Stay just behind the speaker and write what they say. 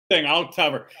thing. I'll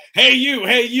cover. Hey,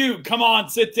 you, come on,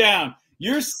 sit down.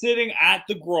 You're sitting at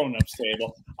the grown-ups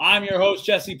table. I'm your host,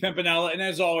 Jesse Pimpinella, and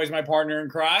as always, my partner in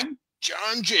crime,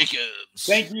 John Jacobs.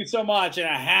 Thank you so much, and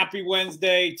a happy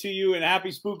Wednesday to you, and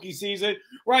happy spooky season.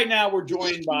 Right now, we're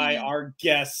joined by our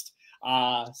guest,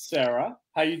 Sarah.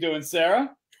 How you doing,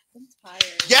 Sarah? I'm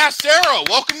tired. Yeah, Sarah,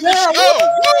 welcome to the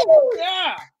show. Woo!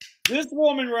 Yeah. This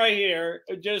woman right here,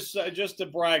 just to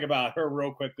brag about her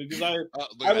real quick, because I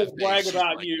will brag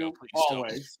about you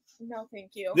always. No,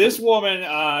 thank you. This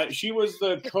woman, she was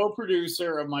the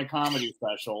co-producer of my comedy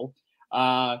special.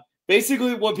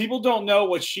 Basically, what people don't know,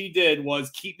 what she did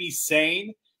was keep me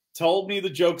sane, told me the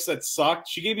jokes that sucked.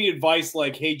 She gave me advice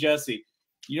like, hey, Jesse,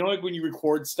 you know, like when you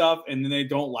record stuff and then they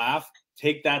don't laugh,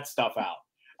 take that stuff out.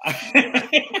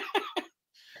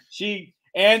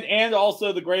 And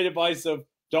also the great advice of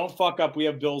don't fuck up, we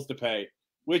have bills to pay,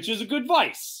 which is a good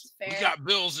advice. We got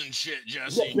bills and shit,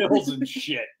 Jesse. Bills and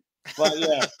shit. But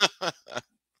yeah.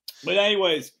 But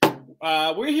anyways,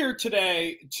 we're here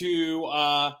today to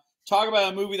talk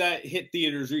about a movie that hit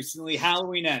theaters recently,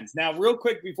 Halloween Ends. Now, real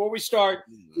quick, before we start,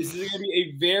 this is going to be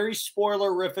a very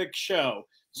spoilerific show.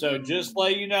 So just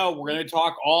let you know, we're going to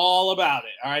talk all about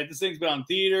it. All right, this thing's been on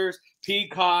theaters,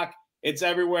 Peacock, it's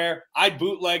everywhere. I'd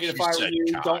bootleg it if I were you.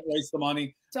 Don't waste the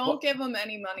money. Don't give them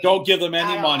any money. Don't give them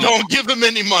any money. Don't give them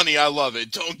any money. I love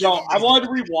it. Don't give them I wanted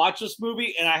to rewatch this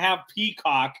movie, and I have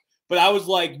Peacock, but I was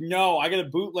like, no, I got to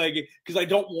bootleg it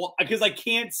because I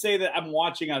can't say that I'm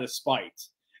watching out of spite.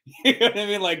 You know what I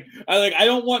mean? Like I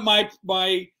don't want my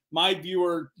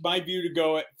view to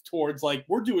go towards like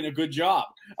we're doing a good job.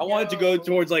 I want it to go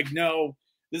towards like, no,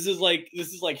 this is like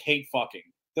hate fucking.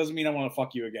 Doesn't mean I want to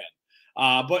fuck you again.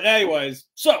 But anyways,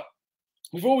 so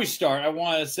before we start, I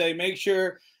want to say make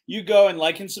sure you go and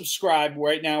like and subscribe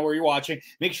right now where you're watching.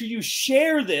 Make sure you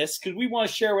share this because we want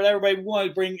to share with everybody. We want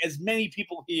to bring as many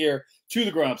people here to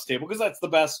the grown-ups table because that's the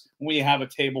best when you have a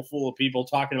table full of people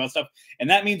talking about stuff. And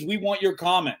that means we want your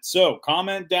comments. So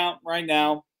comment down right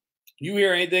now. You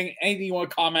hear anything you want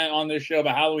to comment on this show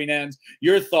about Halloween Ends,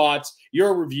 your thoughts,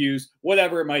 your reviews,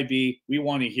 whatever it might be, we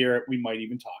want to hear it. We might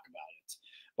even talk about it.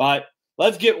 But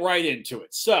let's get right into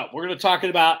it. So we're going to talk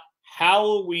about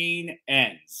Halloween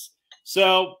Ends.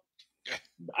 So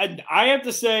I have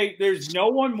to say there's no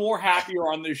one more happier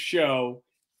on this show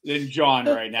than John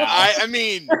right now. I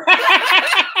mean,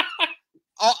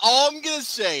 all I'm going to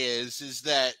say is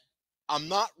that I'm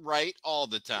not right all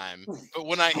the time, but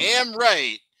when I am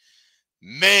right,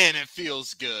 man, it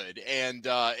feels good. And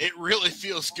it really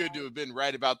feels good to have been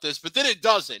right about this, but then it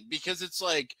doesn't because it's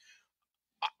like,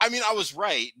 I mean, I was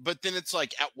right, but then it's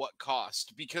like, at what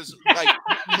cost? Because like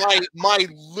my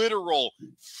literal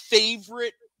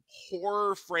favorite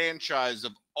horror franchise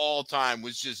of all time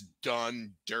was just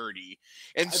done dirty.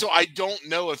 And so I don't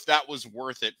know if that was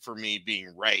worth it for me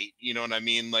being right. You know what I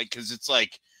mean? Like, because it's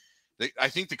like, I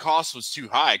think the cost was too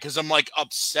high because I'm like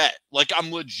upset. Like,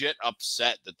 I'm legit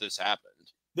upset that this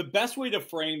happened. The best way to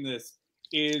frame this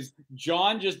is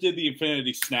John just did the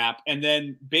infinity snap, and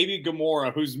then baby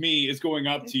Gamora, who's me, is going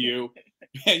up to you,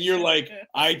 and you're like,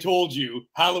 I told you,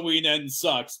 Halloween Ends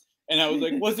sucks. And I was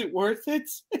like, was it worth it?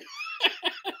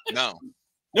 No.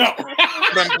 No.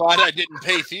 But I'm glad I didn't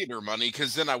pay theater money,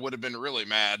 because then I would have been really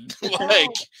mad. Like,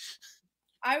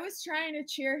 I was trying to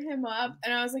cheer him up,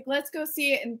 and I was like, let's go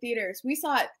see it in theaters. We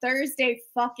saw it Thursday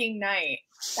fucking night.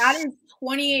 That is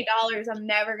 $28 I'm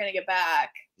never going to get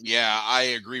back. Yeah, I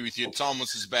agree with you. It's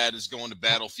almost as bad as going to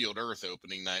Battlefield Earth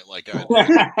opening night like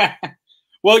I did.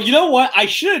 Well, you know what? I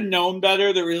should have known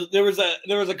better. There was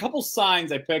a couple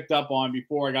signs I picked up on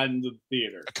before I got into the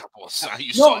theater. A couple of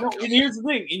signs. No. And here's the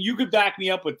thing, and you could back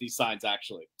me up with these signs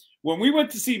actually. When we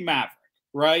went to see Maverick,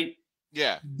 right?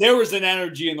 Yeah, there was an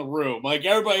energy in the room. Like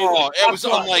everybody, like, it was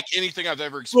unlike anything I've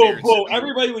ever experienced.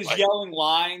 Everybody was like, yelling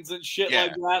lines and shit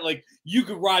like that. Like you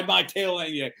could ride my tail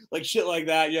in you, like shit like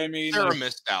that. You know what I mean? Sarah like,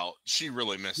 missed out. She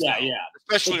really missed out. Yeah,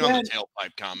 especially on the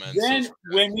tailpipe comments.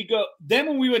 Then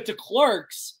when we went to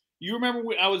Clerks, you remember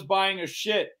when I was buying a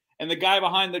shit and the guy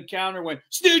behind the counter went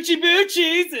Snoochie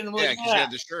Boochies, and because he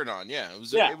had the shirt on. Yeah, it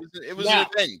was an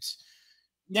event.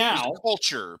 Now, it was a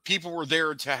culture. People were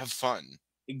there to have fun.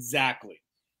 Exactly.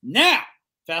 Now,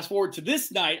 fast forward to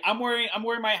this night. I'm wearing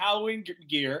my Halloween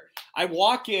gear. I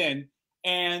walk in,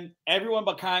 and everyone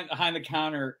behind the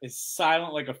counter is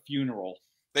silent like a funeral.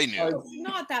 They knew. It's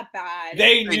not that bad.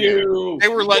 They knew. They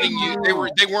were letting you. They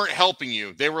weren't helping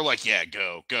you. They were like, "Yeah,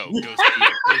 go see it.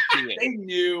 Go see it." They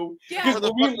knew. Yeah. Where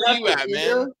the fuck are you at,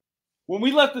 man? When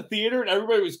we left the theater and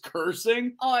everybody was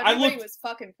cursing, everybody was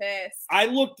fucking pissed. I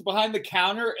looked behind the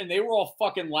counter and they were all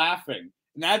fucking laughing.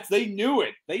 And they knew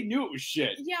it. They knew it was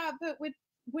shit. Yeah, but with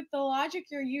with the logic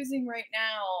you're using right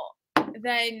now,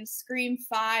 then Scream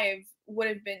 5 would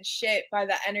have been shit by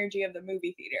the energy of the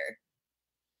movie theater.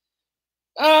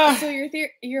 So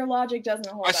your logic doesn't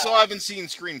hold up. I still haven't seen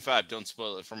Scream 5. Don't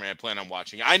spoil it for me. I plan on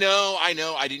watching. I know. I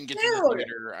didn't get to the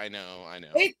theater. I know.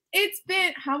 It's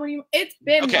been how many? It's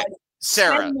been okay. Like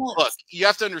Sarah, look, you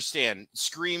have to understand.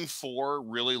 Scream 4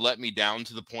 really let me down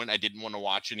to the point I didn't want to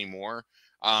watch anymore.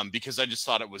 Because I just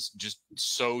thought it was just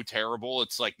so terrible.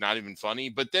 It's like not even funny.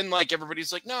 But then like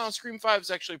everybody's like, no, Scream 5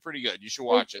 is actually pretty good. You should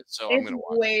watch it. So I'm gonna watch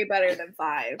it. It's way better than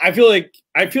 5. I feel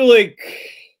like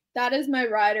that is my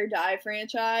ride or die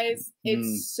franchise.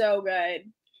 It's so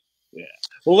good. Yeah.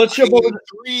 Well, let's jump over.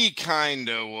 3 kind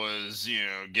of was,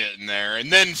 getting there,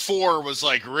 and then 4 was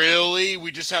like, really?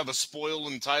 We just have a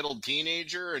spoiled, entitled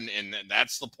teenager, and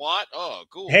that's the plot. Oh,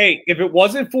 cool. Hey, if it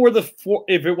wasn't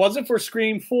for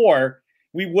Scream 4,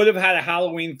 we would have had a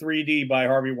Halloween 3D by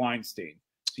Harvey Weinstein.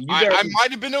 So I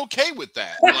might have been okay with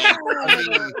that.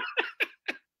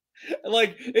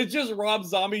 Like, it's just Rob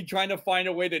Zombie trying to find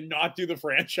a way to not do the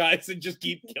franchise and just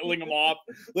keep killing them off.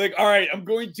 Like, all right, I'm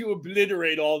going to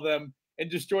obliterate all of them and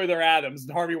destroy their atoms.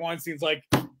 And Harvey Weinstein's like,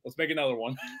 let's make another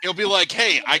one. He'll be like,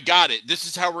 hey, I got it. This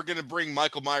is how we're going to bring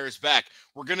Michael Myers back.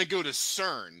 We're going to go to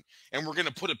CERN, and we're going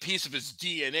to put a piece of his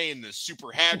DNA in the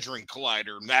Super Hadron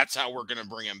Collider, and that's how we're going to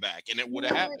bring him back. And it would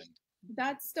have happened.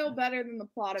 That's still better than the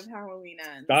plot of Halloween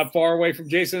Ends. Not far away from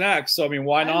Jason X, so I mean,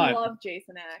 why not? I love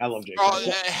Jason X. I love Jason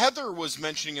X. Heather was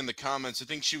mentioning in the comments, I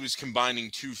think she was combining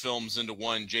 2 films into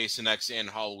one, Jason X and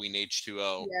Halloween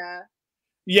H2O. Yeah.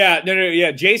 Yeah,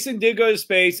 no. Jason did go to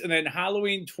space, and then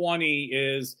Halloween 20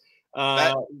 is...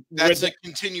 that's a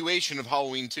continuation of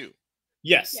Halloween 2.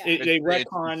 Yes, yeah. They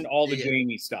retcon all the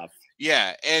Jamie stuff.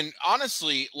 Yeah, and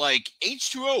honestly, like,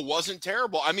 H2O wasn't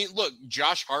terrible. I mean, look,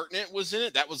 Josh Hartnett was in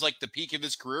it. That was like the peak of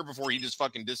his career before he just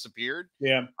fucking disappeared.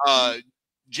 Yeah.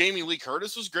 Jamie Lee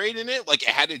Curtis was great in it. Like, it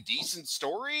had a decent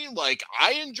story. Like,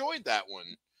 I enjoyed that one.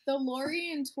 The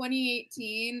Laurie in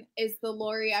 2018 is the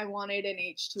Laurie I wanted in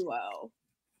H2O.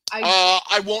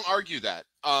 I won't argue that.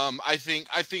 I think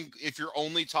if you're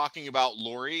only talking about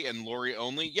Laurie and Laurie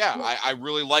only, yeah, I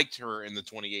really liked her in the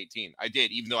 2018. I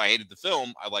did, even though I hated the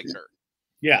film, I liked her.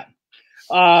 Yeah.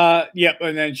 Yep.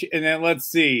 And then let's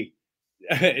see.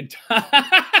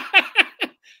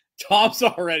 Tom's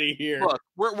already here. Look,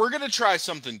 we're gonna try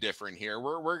something different here.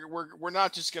 We're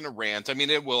not just gonna rant. I mean,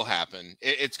 it will happen.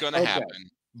 It's gonna happen.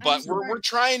 But we're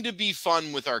trying to be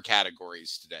fun with our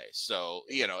categories today. So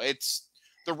it's.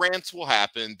 The rants will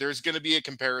happen. There's going to be a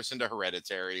comparison to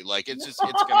Hereditary. Like, it's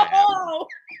going to happen.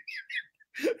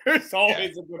 There's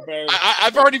always a comparison.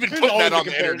 I've already been putting that on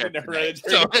the internet.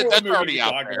 So that's already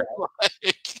out there.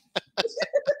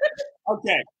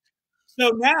 Okay.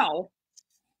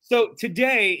 So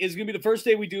today is going to be the first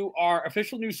day we do our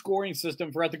official new scoring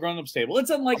system for At the Grown Ups Table. It's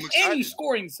unlike any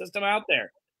scoring system out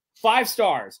there. 5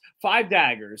 stars, 5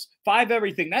 daggers, 5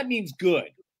 everything. That means good.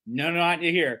 No, not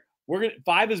here.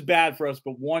 5 is bad for us,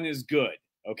 but 1 is good.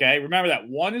 Okay, remember that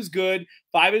 1 is good,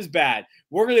 5 is bad.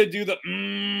 We're gonna do the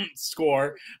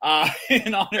score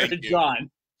in honor of John.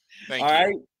 Thank you. All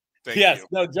right. Yes.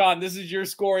 No, John, this is your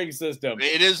scoring system.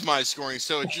 It is my scoring.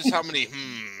 So it's just how many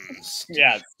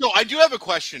Yes. So I do have a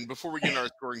question before we get into our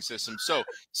scoring system. So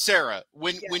Sarah,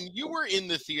 when you were in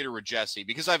the theater with Jesse,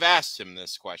 because I've asked him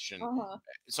this question,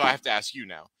 so I have to ask you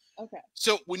now. Okay.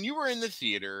 So when you were in the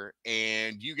theater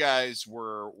and you guys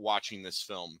were watching this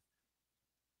film,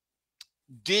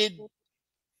 did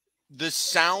the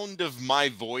sound of my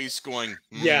voice going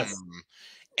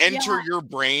enter your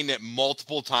brain at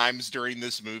multiple times during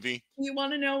this movie? You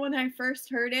want to know when I first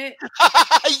heard it?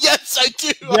 Yes, I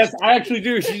do. Yes, I actually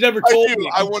do. She never told me.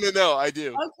 I want to know. I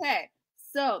do. Okay.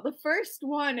 So the first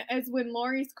one is when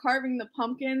Laurie's carving the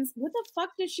pumpkins. What the fuck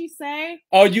did she say?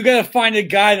 Oh, you gotta find a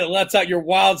guy that lets out your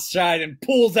wild side and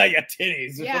pulls out your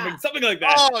titties or something like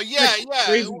that. Oh yeah.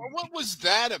 What was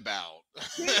that about?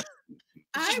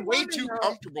 She's way too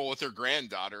comfortable with her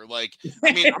granddaughter. Like,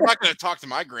 I mean, I'm not gonna talk to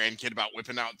my grandkid about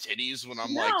whipping out titties when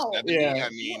I'm like 70. Yeah. I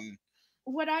mean,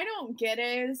 what I don't get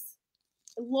is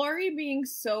Laurie being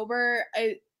sober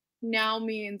now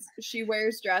means she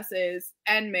wears dresses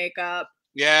and makeup.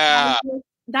 Yeah.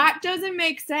 That doesn't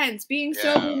make sense. Being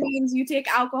sober means you take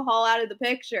alcohol out of the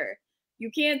picture.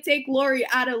 You can't take Laurie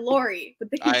out of Laurie. But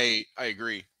I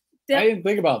agree. I didn't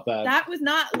think about that. That was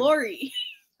not Laurie.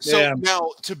 So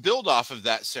now to build off of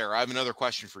that, Sarah, I have another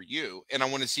question for you. And I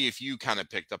want to see if you kind of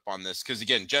picked up on this. Because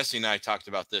again, Jesse and I talked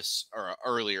about this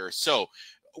earlier. So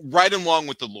right along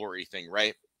with the Laurie thing,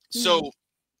 right? So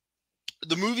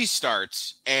the movie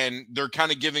starts and they're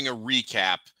kind of giving a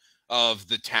recap of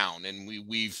the town, and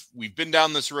we've been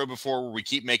down this road before where we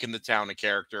keep making the town a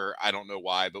character. I don't know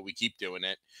why, but we keep doing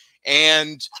it.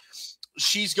 And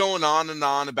she's going on and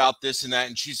on about this and that,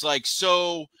 and she's like,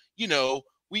 so, you know,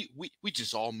 we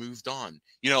just all moved on.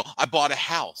 You know, I bought a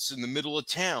house in the middle of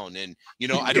town, and, you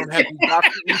know, I don't have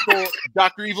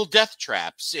Dr. Evil death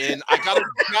traps, and I got a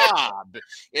job,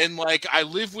 and, like, I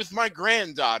live with my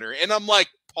granddaughter. And I'm like,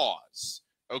 pause.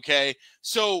 Okay.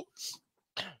 So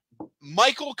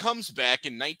Michael comes back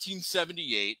in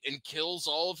 1978 and kills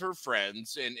all of her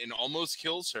friends and almost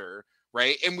kills her.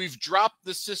 Right. And we've dropped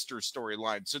the sister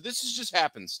storyline. So this is just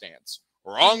happenstance.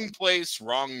 Wrong place,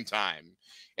 wrong time.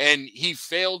 And he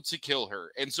failed to kill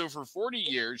her. And so for 40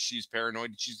 years, she's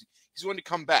paranoid. He's going to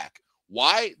come back.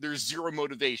 Why? There's zero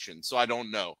motivation. So I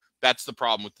don't know. That's the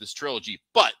problem with this trilogy.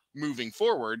 But moving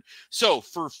forward, so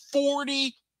for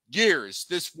 40 years,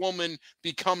 this woman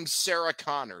becomes Sarah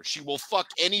Connor. She will fuck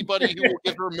anybody who will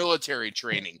give her military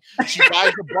training. She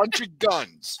buys a bunch of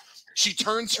guns. She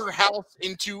turns her house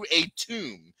into a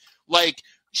tomb. Like,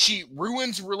 she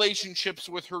ruins relationships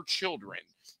with her children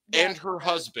and her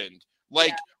husband.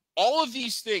 Like, all of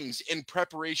these things in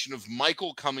preparation of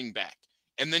Michael coming back.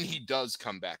 And then he does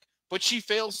come back. But she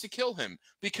fails to kill him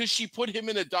because she put him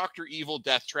in a Dr. Evil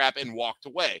death trap and walked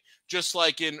away, just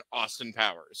like in Austin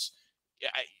Powers.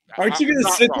 Aren't you going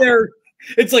to sit there?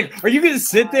 It's like, are you going to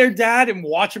sit there, Dad, and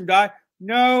watch him die?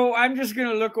 No, I'm just going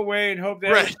to look away and hope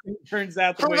that everything turns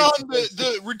out the way. Turn on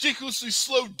the ridiculously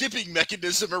slow dipping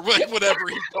mechanism or whatever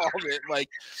he called it. Like,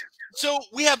 so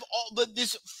we have all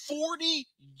this 40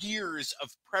 years of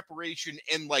preparation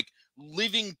and, like,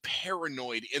 living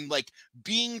paranoid and, like,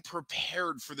 being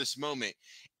prepared for this moment.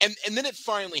 And then it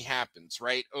finally happens,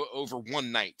 right, over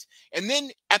one night. And then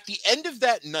at the end of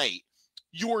that night,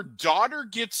 your daughter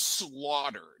gets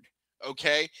slaughtered,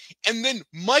 okay? And then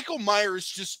Michael Myers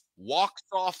just walks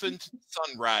off into the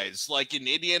sunrise like in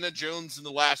Indiana Jones and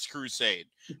the Last Crusade,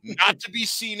 not to be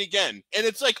seen again. And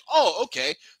it's like, oh,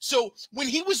 okay. So when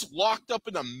he was locked up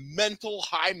in a mental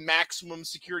high maximum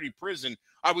security prison,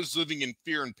 I was living in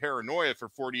fear and paranoia for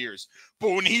 40 years.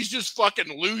 But when he's just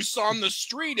fucking loose on the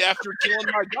street after killing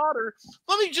my daughter,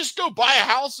 let me just go buy a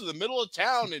house in the middle of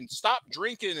town and stop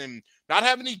drinking and not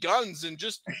have any guns and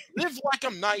just live like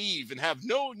I'm naive and have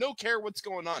no care what's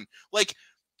going on. Like,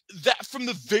 that from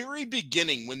the very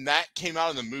beginning, when that came out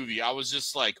in the movie, I was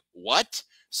just like, what?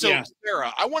 So,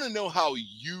 Sarah, I want to know how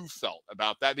you felt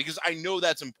about that, because I know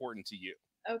that's important to you.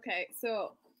 Okay,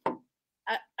 so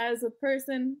as a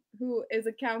person who is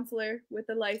a counselor with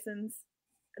a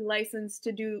license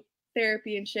to do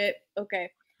therapy and shit, okay,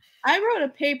 I wrote a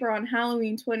paper on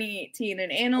Halloween 2018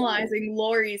 and analyzing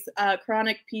Laurie's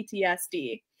chronic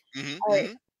PTSD.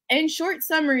 In short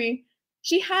summary,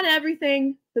 she had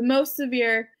everything, the most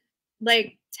severe,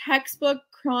 like, textbook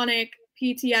chronic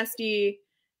PTSD.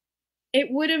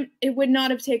 It would not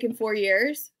have taken 4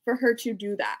 years for her to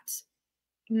do that.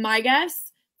 My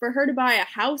guess, for her to buy a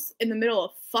house in the middle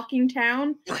of fucking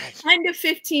town, 10 to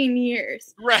 15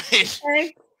 years. Right.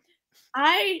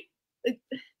 Okay?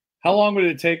 How long would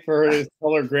it take for her to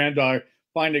tell her granddaughter,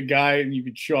 find a guy and you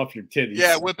could show off your titties?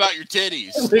 Yeah, whip out your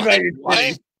titties. Whip out your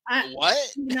titties. What?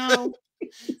 No.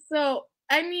 So,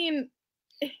 I mean,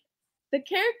 the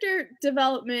character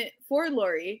development for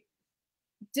Laurie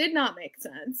did not make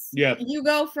sense. Yeah. You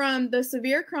go from the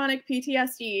severe chronic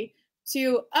PTSD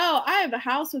to, oh, I have a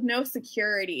house with no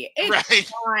security.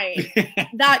 It's fine.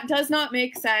 That does not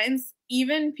make sense.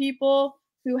 Even people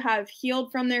who have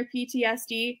healed from their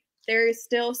PTSD, there is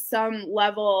still some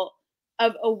level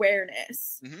of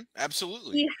awareness.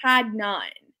 Absolutely. He had none.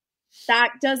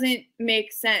 That doesn't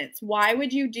make sense. Why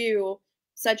would you do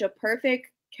such a perfect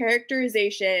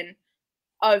characterization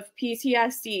of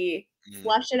PTSD,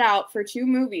 flesh it out for 2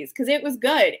 movies? Because it was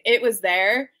good. It was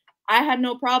there. I had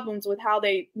no problems with how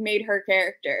they made her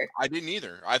character. I didn't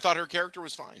either. I thought her character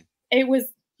was fine. It was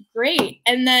great.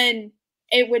 And then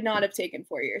it would not have taken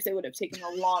 4 years. It would have taken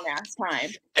a long ass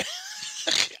time.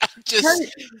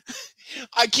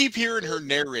 I keep hearing her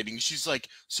narrating. She's like,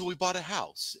 so we bought a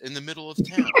house in the middle of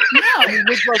town. No. We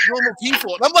look like normal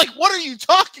people. And I'm like, what are you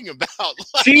talking about?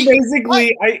 Like, she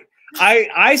basically,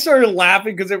 I started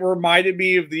laughing because it reminded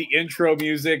me of the intro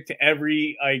music to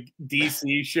every, like,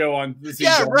 DC show on this.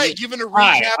 Yeah, right. Giving a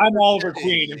recap. Hi, I'm Oliver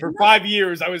Queen, and for 5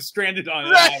 years I was stranded on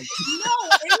an island. No,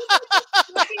 it was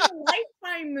a fucking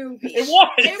Lifetime movie.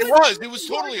 It was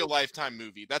totally a Lifetime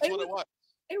movie. That's what it was.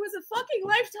 It was a fucking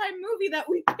Lifetime movie that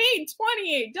we paid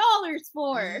 $28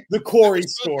 for. The Corey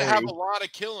story. To have a lot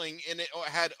of killing, and it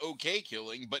had okay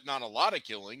killing, but not a lot of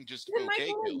killing, just and okay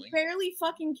Michael killing. Barely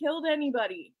fucking killed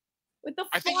anybody. What the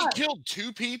fuck? I think he killed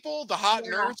 2 people, the hot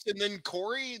Yeah. nurse and then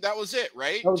Corey. That was it,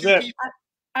 right? That was 2 it. people.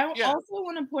 I Yeah. also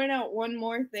want to point out one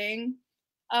more thing.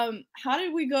 How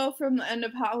did we go from the end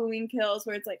of Halloween Kills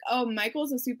where it's like, oh,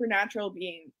 Michael's a supernatural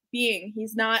being.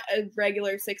 He's not a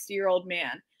regular 60-year-old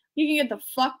man. He can get the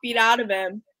fuck beat out of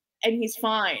him and he's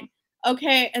fine.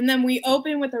 Okay, and then we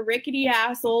open with a rickety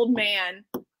ass old man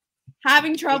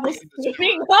having trouble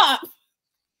standing up.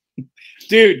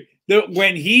 Dude,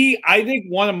 I think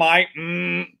one of my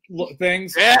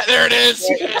things. Yeah, there it is.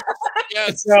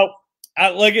 Yes. So,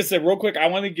 like I said, real quick, I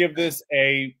want to give this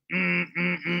a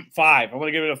 5. I want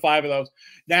to give it a 5 of those.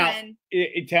 Now, 10.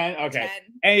 10? Okay. 10.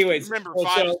 Anyways. Remember,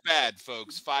 5 is bad,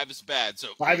 folks. 5 is bad. So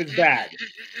 5 is bad.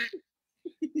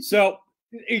 So,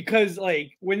 because,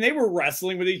 like, when they were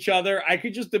wrestling with each other, I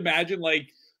could just imagine,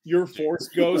 like, your Force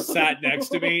ghost sat next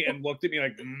to me and looked at me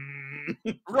like,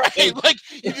 right, like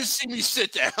you just see me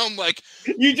sit down, like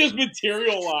you just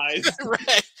materialize,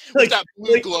 right, like with that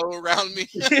blue glow around me.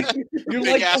 You're big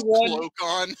like ass the one. cloak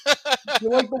on.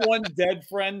 You're like the one dead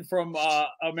friend from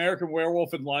American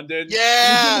Werewolf in London.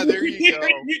 Yeah, there you go.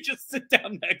 You just sit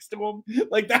down next to him,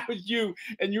 like that was you,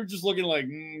 and you're just looking like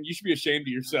you should be ashamed of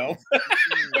yourself.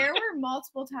 There were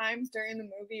multiple times during the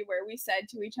movie where we said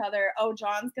to each other, "Oh,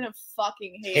 John's gonna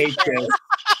fucking hate this."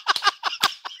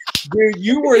 Dude,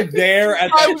 you were there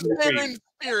at that I was there movie. in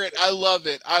spirit. I love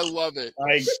it. I love it.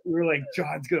 Like we were like,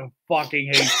 John's gonna fucking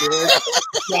hate this.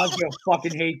 John's gonna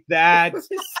fucking hate that.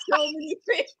 So many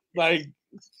things. Like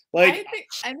I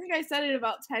think I said it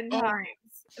about 10 times.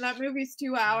 And that movie's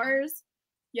 2 hours.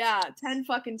 Yeah, 10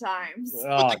 fucking times.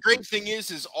 But the great thing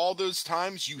is all those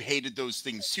times you hated those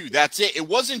things too. That's it. It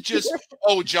wasn't just,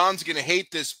 oh, John's gonna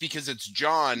hate this because it's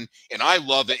John and I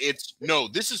love it. It's no,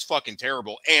 this is fucking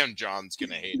terrible, and John's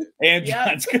gonna hate it. And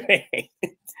John's gonna hate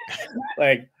it.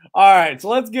 Like, all right, so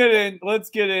let's get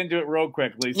into it real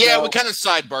quickly. Yeah, so, we kind of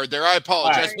sidebarred there. I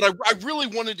apologize, right. but I really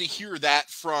wanted to hear that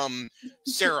from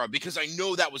Sarah because I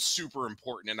know that was super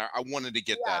important, and I wanted to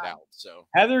get that out. So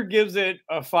Heather gives it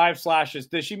a 5 slashes.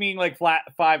 Does she mean like flat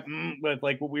 5 with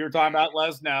like what we were talking about? Let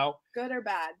us know. Good or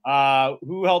bad?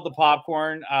 Who held the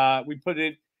popcorn? We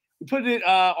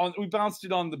bounced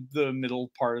it on the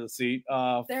middle part of the seat.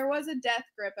 There was a death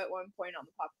grip at one point on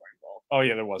the popcorn bowl. Oh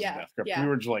yeah, there was a death grip. Yeah. We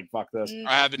were just like, fuck this.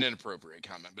 I have an inappropriate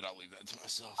comment, but I'll leave that to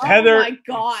myself. Oh Heather, my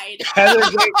god. Heather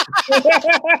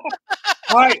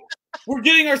all right, we're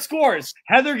getting our scores.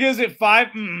 Heather gives it 5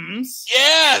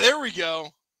 Yeah, there we go.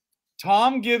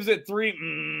 Tom gives it 3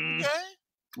 Okay.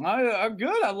 I'm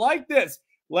good. I like this.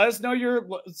 Let us know your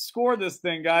score this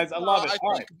thing, guys. I love it.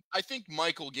 I think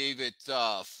Michael gave it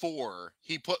 4.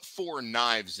 He put 4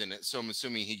 knives in it, so I'm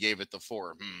assuming he gave it the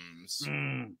 4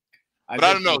 But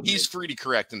I don't know. He's free to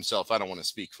correct himself. I don't want to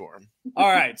speak for him. All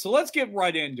right, so let's get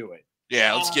right into it.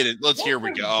 Yeah, let's get it. Here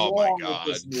we go. Oh my god.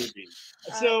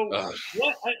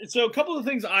 So a couple of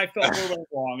things I felt were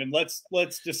wrong, and let's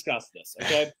discuss this.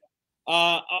 Okay,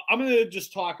 I'm gonna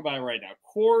just talk about it right now.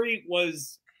 Corey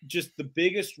was just the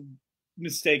biggest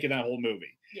mistake in that whole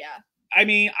movie. Yeah. I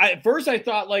mean, at first I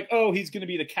thought like, oh, he's going to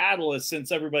be the catalyst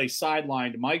since everybody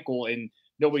sidelined Michael and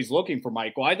nobody's looking for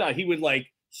Michael. I thought he would like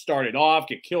start it off,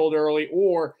 get killed early,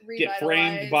 or get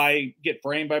framed by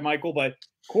Michael. But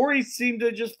Corey seemed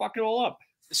to just fuck it all up.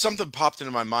 Something popped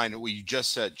into my mind what you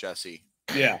just said, Jesse.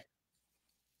 Yeah.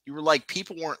 You were like,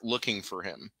 people weren't looking for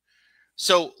him.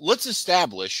 So let's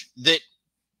establish that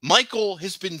Michael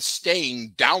has been staying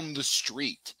down the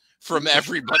street from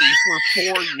everybody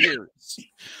for 4 years.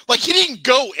 Like, he didn't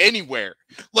go anywhere.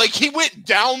 Like, he went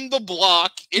down the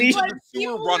block into the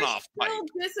sewer runoff pipe.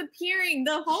 Disappearing.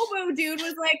 The hobo dude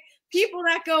was like, people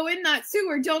that go in that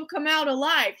sewer don't come out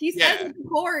alive. He says it to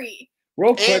Corey.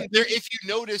 Real quick. And there, if you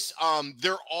notice,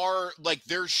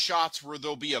 there's shots where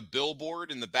there'll be a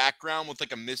billboard in the background with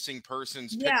like a missing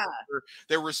person's picture.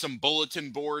 There were some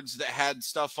bulletin boards that had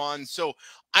stuff on. So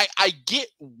I get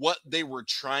what they were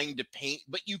trying to paint,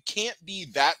 but you can't be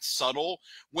that subtle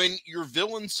when your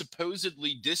villain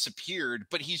supposedly disappeared,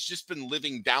 but he's just been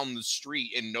living down the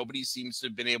street and nobody seems to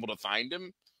have been able to find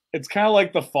him. It's kind of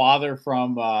like the father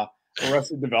from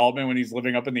Arrested Development when he's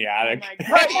living up in the attic. Oh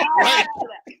my God. Right.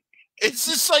 It's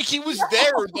just like he was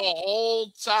there the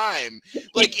whole time.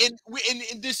 Like in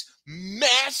this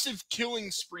massive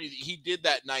killing spree that he did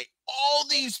that night, all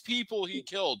these people he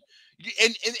killed.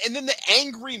 And then the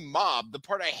angry mob, the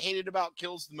part I hated about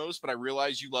Kills the most, but I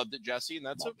realize you loved it, Jesse, and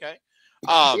that's okay.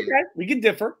 We can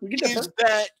differ. Is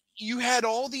that you had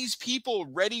all these people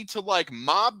ready to like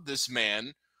mob this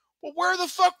man Well, where the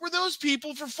fuck were those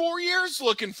people for 4 years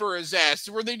looking for his ass?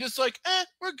 Were they just like,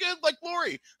 we're good, like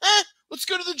Lori? Let's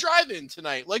go to the drive-in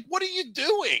tonight. Like, what are you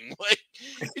doing? Like,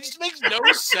 it just makes no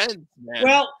sense, man.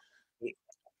 Well,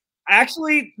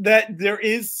 actually, that there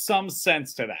is some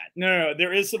sense to that. No,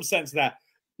 there is some sense to that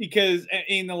because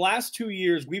in the last 2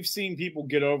 years, we've seen people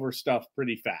get over stuff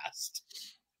pretty fast.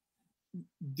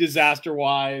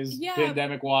 Disaster-wise,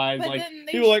 pandemic-wise, like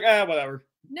people are like, whatever.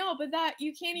 No, but that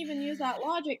you can't even use that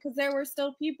logic because there were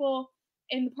still people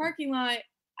in the parking lot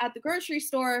at the grocery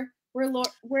store where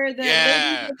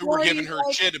the who were giving her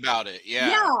shit about it.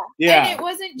 Yeah. And it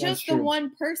wasn't just the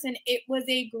one person; it was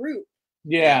a group.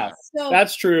 Yeah, so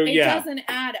that's true. It doesn't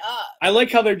add up. I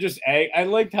like how they're just I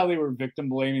liked how they were victim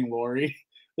blaming Lori.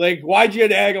 Like, why'd you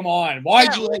egg him on?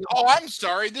 Why'd you? Like, oh, I'm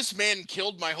sorry. This man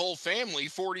killed my whole family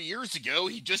 40 years ago.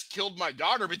 He just killed my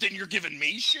daughter, but then you're giving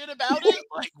me shit about it?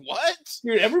 Like, what?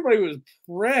 Dude, everybody was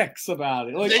pricks about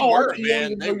it. Like, they were,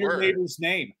 man. They know your neighbor's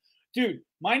name. Dude,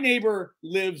 my neighbor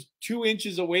lives 2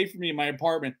 inches away from me in my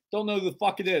apartment. Don't know who the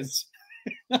fuck it is.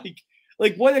 like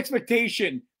what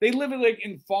expectation? They live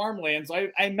in farmlands. I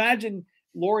imagine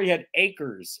Lori had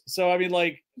acres. So I mean,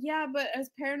 like, yeah, but as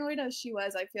paranoid as she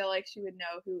was, I feel like she would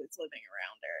know who was living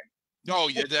around her. Oh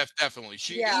yeah, definitely.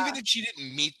 Even if she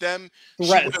didn't meet them, she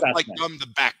Threat would have like done the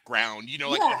background, you know,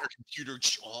 like on her computer.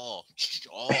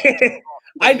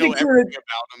 I think she would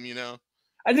about them, you know.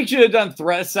 I think she would have done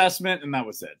threat assessment, and that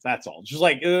was it. That's all. She's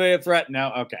like, "Is they a threat?"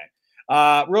 No,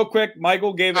 okay. Real quick,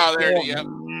 Michael gave it. There it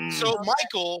is. So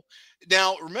Michael.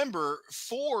 Now, remember,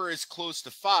 4 is close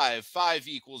to 5. 5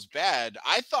 equals bad.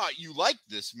 I thought you liked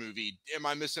this movie. Am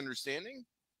I misunderstanding?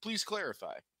 Please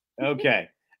clarify. Okay.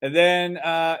 And then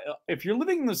if you're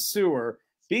living in the sewer,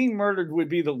 being murdered would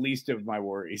be the least of my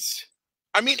worries.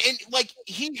 I mean, and like,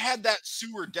 he had that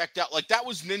sewer decked out. Like, that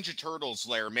was Ninja Turtles'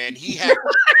 lair, man. He had...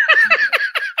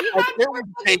 there was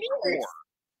day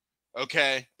 4.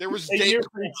 Okay? There was day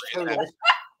 4.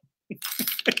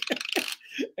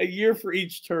 A year for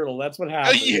each turtle. That's what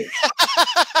happened.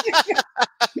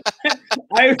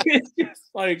 I was just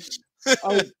like,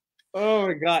 oh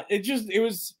my god! It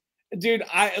was, dude.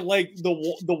 I like the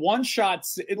one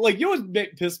shots. Like, you know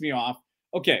what pissed me off?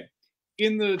 Okay,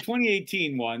 in the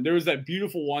 2018 one, there was that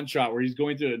beautiful one shot where he's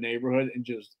going through the neighborhood and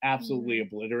just absolutely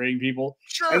obliterating people.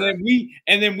 Sure.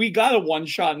 And then we got a one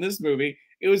shot in this movie.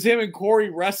 It was him and Corey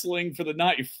wrestling for the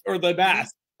knife or the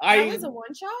mask. That was a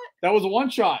one shot? That was a one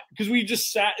shot because we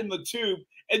just sat in the tube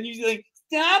and you like,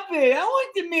 stop it. I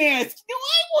want the mask. No,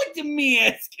 I want the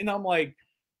mask. And I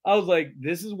was like,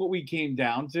 this is what we came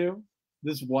down to?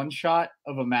 This one shot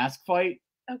of a mask fight?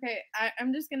 Okay,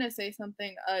 I'm just going to say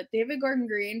something. David Gordon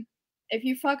Green, if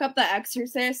you fuck up The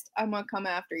Exorcist, I'm going to come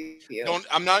after you.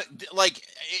 I'm not, like,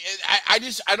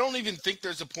 I don't even think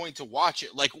there's a point to watch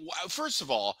it. Like, first of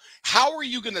all, how are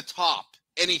you going to top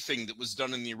anything that was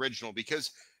done in the original? Because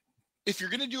if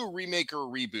you're going to do a remake or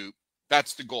a reboot,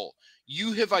 that's the goal.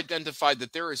 You have identified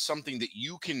that there is something that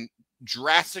you can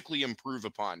drastically improve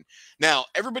upon. Now,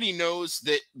 everybody knows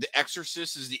that The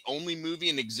Exorcist is the only movie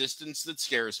in existence that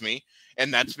scares me,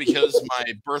 and that's because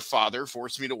my birth father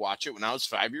forced me to watch it when I was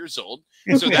 5 years old.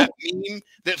 So that meme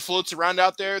that floats around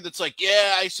out there that's like,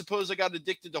 yeah, I suppose I got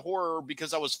addicted to horror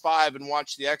because I was 5 and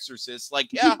watched The Exorcist.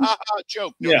 Like, yeah,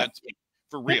 joke. No, that's me.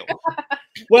 For real.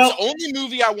 Well, it's the only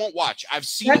movie I won't watch. I've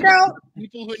seen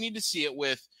people who need to see it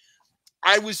with.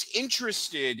 I was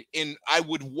interested in, I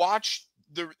would watch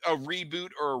a reboot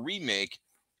or a remake,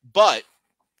 but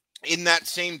in that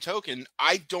same token,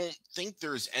 I don't think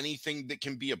there's anything that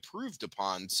can be improved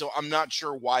upon. So I'm not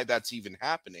sure why that's even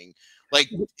happening. Like,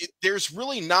 there's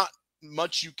really not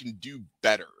much you can do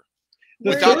better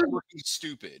without looking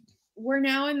stupid. We're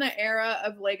now in the era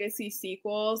of legacy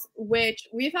sequels, which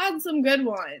we've had some good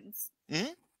ones.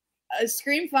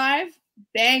 Scream 5,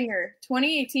 banger.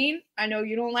 2018, I know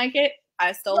you don't like it.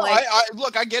 I still like it.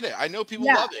 Look, I get it. I know people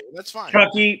love it. That's fine.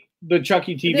 The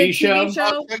Chucky TV show.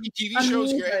 Chucky TV show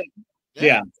is great.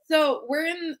 Yeah. So we're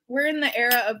in the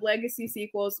era of legacy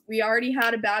sequels. We already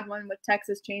had a bad one with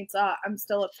Texas Chainsaw. I'm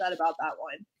still upset about that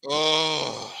one.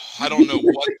 Oh, I don't know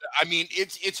what. I mean,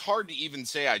 it's hard to even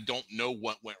say I don't know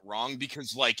what went wrong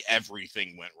because like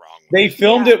everything went wrong. They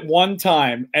filmed it one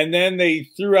time and then they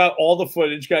threw out all the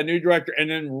footage, got a new director, and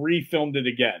then refilmed it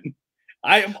again.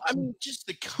 I mean, just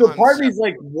the concept. So part of me's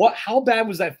like, what? How bad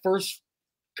was that first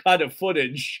cut of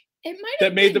footage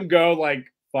that made them go like,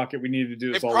 fuck it, we need to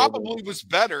do this all over? It probably was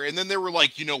better. And then they were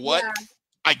like, you know what? Yeah.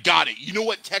 I got it. You know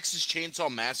what Texas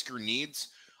Chainsaw Massacre needs?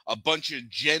 A bunch of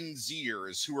Gen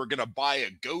Zers who are going to buy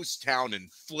a ghost town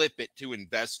and flip it to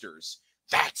investors.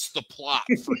 That's the plot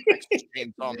for Texas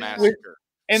Chainsaw Massacre.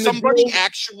 And somebody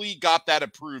actually got that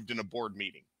approved in a board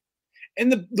meeting.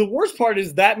 And the worst part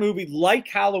is that movie, like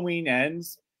Halloween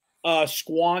Ends,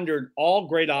 squandered all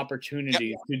great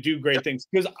opportunities to do great things.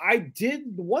 Because the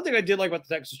one thing I did like about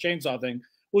the Texas Chainsaw thing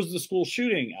was the school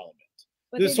shooting element.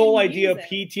 But this whole idea of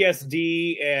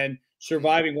PTSD and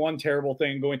surviving one terrible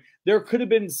thing going, there could have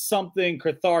been something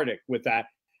cathartic with that,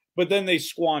 but then they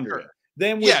squandered it.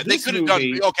 Then with they could have done.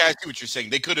 Okay, I see what you're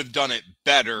saying. They could have done it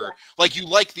better. Yeah. Like you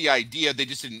like the idea, they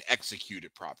just didn't execute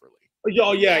it properly.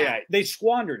 Oh yeah. They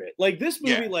squandered it. Like this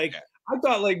movie, I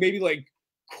thought like maybe like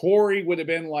Corey would have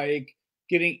been like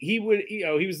he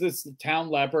was this town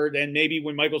leopard, and maybe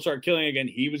when Michael started killing again,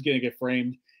 he was going to get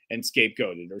framed and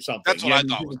scapegoated or something. That's what I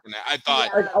thought was going to. I thought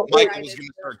Michael was going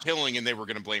to start killing, and they were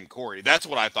going to blame Corey. That's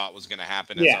what I thought was going to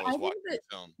happen as I was watching the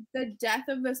film. The death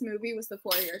of this movie was the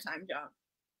 4-year time jump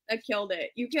that killed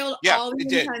it. You killed all the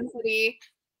intensity.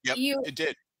 Yep, it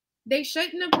did. They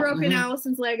shouldn't have broken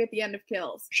Allison's leg at the end of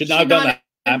Kills. Should not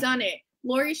have done it.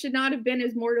 Lori should not have been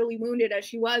as mortally wounded as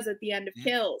she was at the end of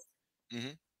Kills.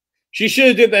 She should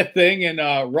have did that thing in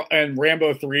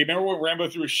Rambo 3. Remember when Rambo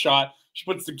 3 was shot? He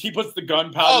puts the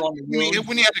gunpowder on the wound.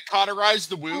 When he had to cauterize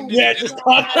the wound. Yeah, just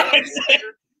cauterize it.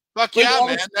 Fuck yeah,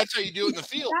 man. That's how you do it in the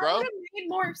field, bro. That would have made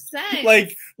more sense.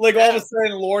 Like all of a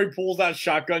sudden, Lori pulls out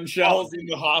shotgun shells in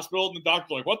the hospital, and the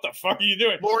doctor's like, what the fuck are you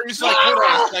doing? Lori's like, hold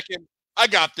on a second. I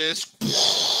got this.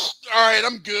 All right,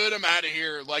 I'm good. I'm out of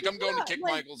here. Like, I'm going to kick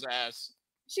Michael's ass.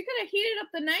 She could have heated up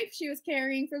the knife she was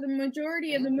carrying for the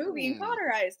majority of the movie and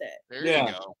cauterized it. There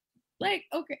you go. Like,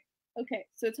 okay.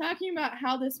 So talking about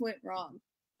how this went wrong.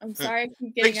 I'm sorry I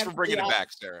keep getting Thanks for bringing it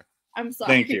back, Sarah. I'm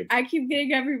sorry. Thank you. I keep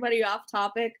getting everybody off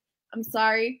topic. I'm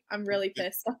sorry. I'm really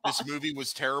pissed off. This movie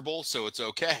was terrible, so it's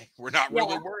okay. We're not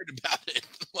really worried about it.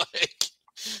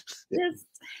 Just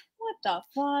what the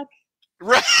fuck?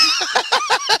 Right.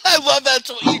 I love that's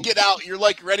what you get out. You're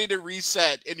like ready to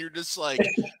reset, and you're just like,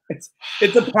 it's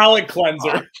a palate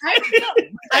cleanser.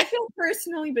 I feel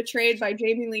personally betrayed by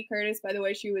Jamie Lee Curtis by the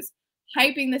way she was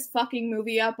hyping this fucking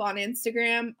movie up on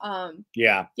Instagram.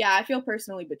 Yeah, I feel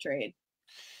personally betrayed.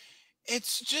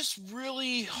 It's just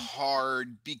really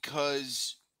hard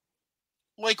because,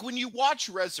 like, when you watch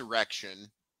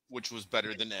Resurrection, which was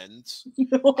better than Ends,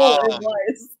 it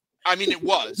was. I mean, it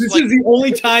was. This is the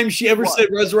only time she ever said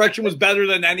Resurrection was better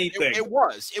than anything. It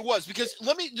was because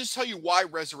let me just tell you why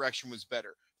Resurrection was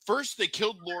better. First, they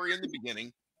killed Lori in the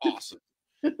beginning. Awesome.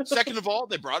 Second of all,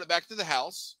 they brought it back to the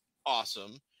house.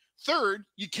 Awesome. Third,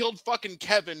 you killed fucking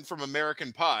Kevin from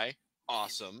American Pie.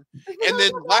 Awesome. And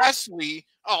then lastly,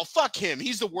 oh, fuck him.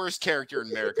 He's the worst character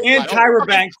in American Pie. And Tyra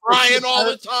Banks. Crying all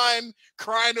the time.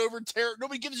 Crying over Tara.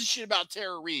 Nobody gives a shit about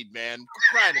Tara Reid, man.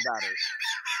 Crying about her.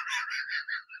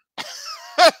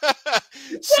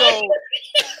 So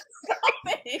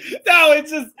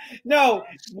no,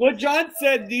 what John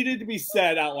said needed to be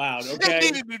said out loud. Okay,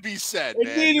 it needed to be said,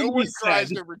 man. No one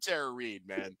cries over Tara Reid,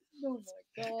 man. Oh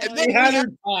my god! And then we had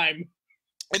her time.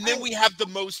 And then we have the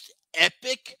most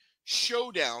epic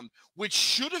showdown, which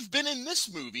should have been in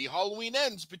this movie, Halloween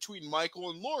Ends, between Michael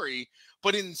and Lori,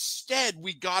 but instead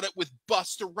we got it with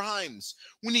Busta Rhymes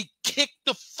when he kicked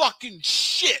the fucking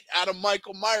shit out of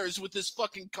Michael Myers with his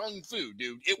fucking kung fu,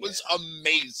 dude. It was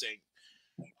amazing.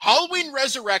 Halloween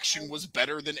Resurrection was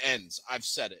better than Ends. I've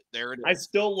said it. There it is. I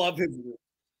still love his.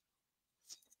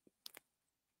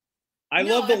 I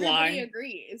love the line.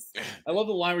 Agrees. I love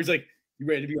the line where he's like, "You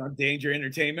ready to be on Danger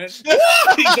Entertainment?" Like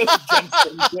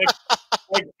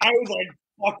I was like,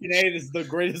 "Fucking A, this is the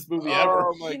greatest movie ever."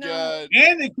 Oh my god!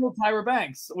 And they killed Tyra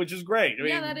Banks, which is great. I mean,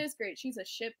 yeah, that is great. She's a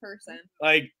shit person.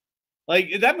 Like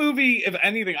that movie. If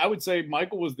anything, I would say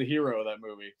Michael was the hero of that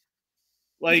movie.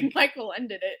 Like Michael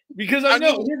ended it because I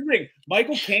know. Here's the thing: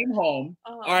 Michael came home.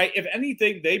 All right. If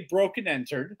anything, they broke and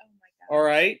entered. Oh my god! All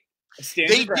right.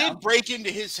 They did break into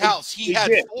his house. He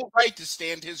had full right to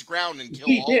stand his ground and kill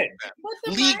all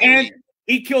of them. And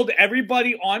he killed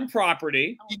everybody on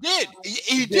property. He did.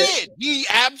 He did. He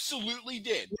absolutely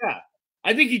did. Yeah.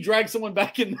 I think he dragged someone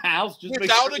back in the house just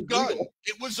without a gun.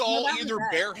 It was all either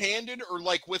barehanded or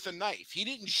like with a knife. He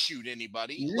didn't shoot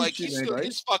anybody. Like he stood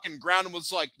his fucking ground and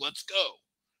was like, "Let's go."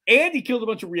 And he killed a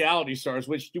bunch of reality stars.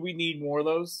 Which do we need more of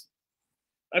those?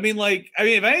 I mean, if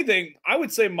anything, I would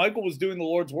say Michael was doing the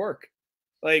Lord's work.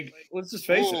 Like, let's just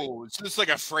face it. So it's like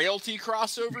a frailty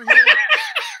crossover here.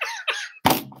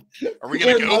 Are we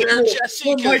gonna go there,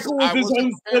 Jesse? Michael was his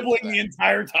own sibling the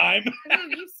entire time. I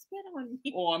mean, you spit on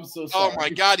me. Oh, I'm so sorry. Oh my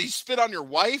god, he spit on your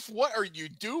wife? What are you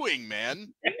doing,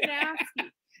 man?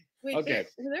 Nasty. Wait, okay.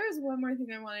 There was one more thing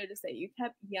I wanted to say. You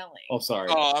kept yelling. Oh, sorry.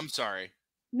 Oh, I'm sorry.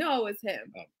 No, it was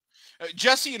him.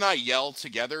 Jesse and I yell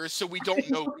together, so we don't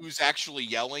know who's actually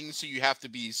yelling. So you have to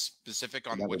be specific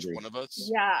on which one of us.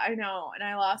 Yeah, I know, and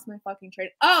I lost my fucking train.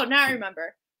 Oh, now I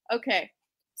remember. Okay,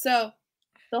 so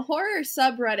the horror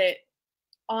subreddit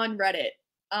on Reddit,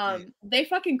 they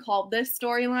fucking called this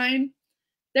storyline.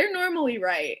 They're normally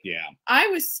right. Yeah. I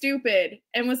was stupid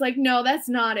and was like, no, that's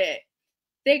not it.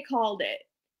 They called it.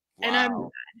 Wow. And I'm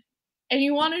mad. And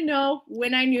you want to know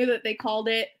when I knew that they called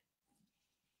it?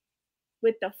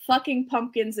 With the fucking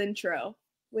pumpkins intro.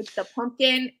 With the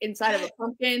pumpkin inside of a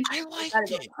pumpkin. I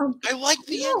liked it. I liked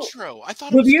the intro. I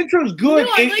thought the intro's good.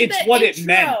 No, it's what it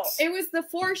meant. It was the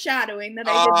foreshadowing that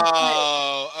I didn't like.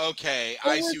 Oh, okay.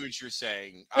 I see what you're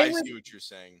saying.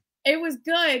 It was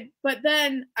good, but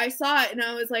then I saw it and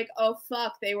I was like, oh,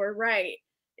 fuck, they were right.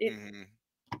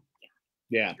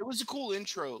 Yeah. It was a cool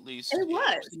intro, at least. It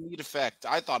was a neat effect.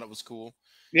 I thought it was cool.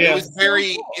 Yeah.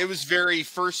 It was very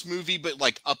first movie, but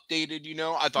like updated, you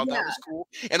know. I thought that was cool.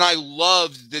 And I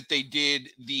loved that they did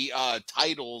the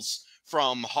titles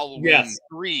from Halloween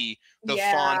 3, the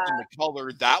font and the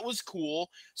color. That was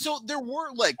cool. So there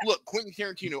were like, look, Quentin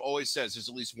Tarantino always says there's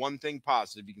at least one thing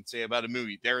positive you can say about a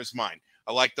movie. There is mine.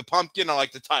 I like the pumpkin, I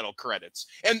like the title credits.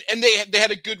 And they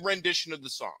had a good rendition of the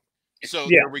song. So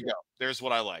there we go. There's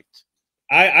what I liked.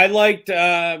 I liked,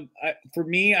 for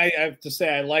me, I have to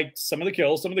say, I liked some of the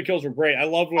kills. Some of the kills were great. I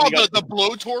loved when he got the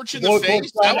blowtorch in the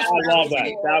face. I love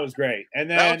that. That was great. And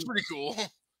then that was pretty cool.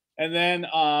 And then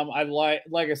I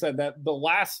like I said, that the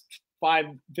last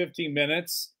 15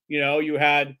 minutes, you know, you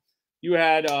had you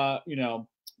know,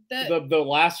 the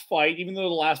last fight, even though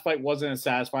the last fight wasn't as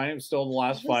satisfying, it was still the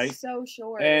last fight. So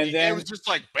short. And then it was just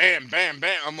like bam, bam,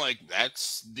 bam. I'm like,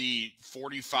 that's the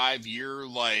 45-year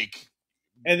like.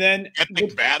 And then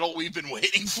epic battle we've been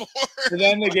waiting for. And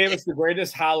then they gave us the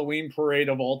greatest Halloween parade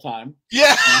of all time.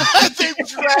 Yeah, they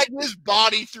dragged his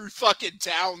body through fucking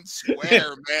town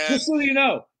square, man. Just so you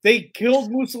know, they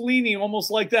killed Mussolini almost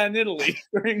like that in Italy.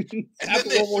 And then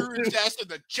they threw his ass in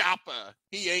the chopper.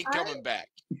 He ain't coming back.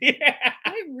 Yeah,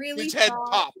 I really his head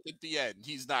popped at the end.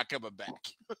 He's not coming back.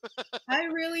 I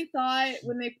really thought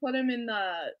when they put him in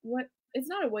the it's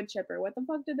not a wood chipper. What the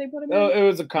fuck did they put him in? Oh, it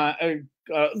was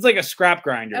it's like a scrap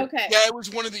grinder. Okay. Yeah, it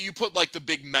was one of the you put like the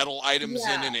big metal items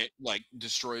in and it like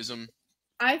destroys them.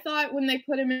 I thought when they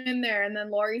put him in there and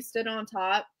then Laurie stood on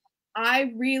top,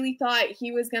 I really thought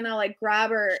he was gonna like grab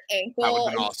her ankle. That would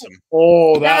have been awesome.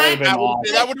 Oh, that would have been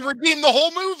awesome. That would have redeemed the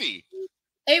whole movie.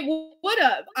 It would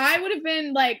have. I would have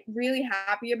been like really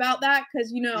happy about that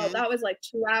because you know that was like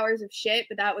 2 hours of shit,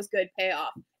 but that was good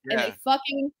payoff. Yeah. And they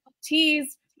fucking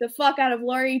teased the fuck out of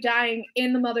Laurie dying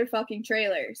in the motherfucking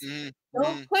trailers.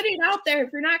 Don't put it out there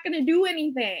if you're not gonna do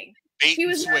anything. She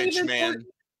was switch, man.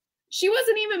 She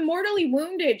wasn't even mortally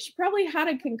wounded. She probably had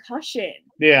a concussion.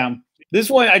 Yeah.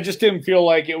 This one I just didn't feel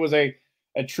like it was a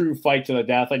true fight to the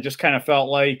death. I just kind of felt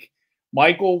like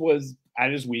Michael was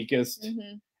at his weakest.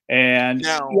 And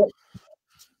now,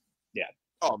 yeah.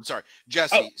 Oh, I'm sorry,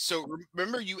 Jesse. So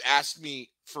remember you asked me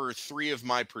for 3 of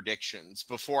my predictions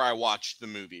before I watched the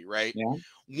movie, right? Yeah.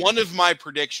 One of my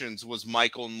predictions was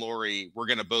Michael and Laurie were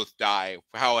going to both die.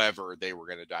 However, they were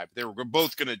going to die. But they were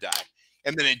both going to die.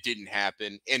 And then it didn't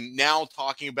happen. And now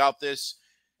talking about this,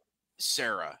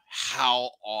 Sarah,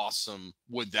 how awesome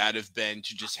would that have been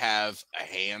to just have a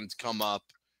hand come up,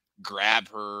 grab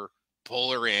her,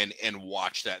 pull her in, and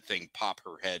watch that thing pop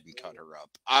her head and cut her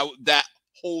up?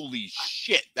 Holy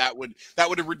shit, that would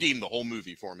have redeemed the whole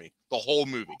movie for me. The whole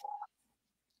movie.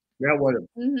 That would have.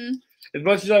 As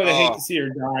much as I would have hated to see her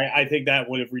die, I think that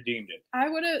would have redeemed it. I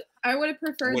would have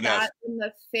preferred that than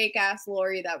the fake ass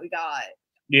Laurie that we got.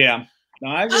 Yeah. No,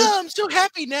 I'm so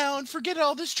happy now and forget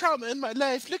all this trauma in my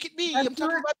life. Look at me. I'm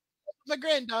talking about my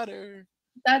granddaughter.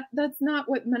 That's not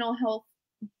what mental health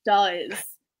does.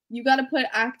 You got to put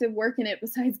active work in it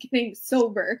besides getting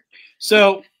sober.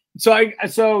 So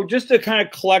just to kind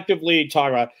of collectively talk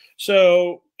about,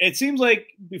 so it seems like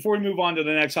before we move on to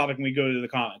the next topic and we go to the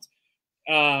comments,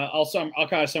 I'll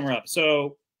kind of sum her up.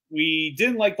 So we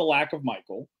didn't like the lack of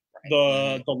Michael,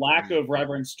 the lack of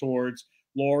reverence towards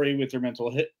Laurie with her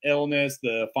mental illness,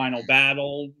 the final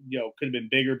battle, could have been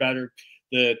bigger, better.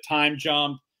 The time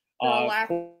jump, the lack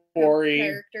Corey, of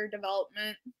character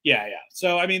development. Yeah.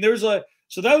 So I mean, those are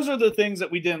the things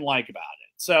that we didn't like about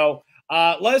it. So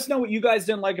let us know what you guys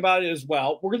didn't like about it as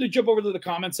well. We're going to jump over to the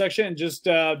comment section and just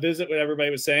visit what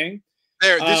everybody was saying.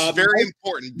 This is very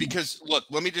important because, look,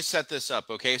 let me just set this up,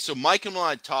 okay? So Mike and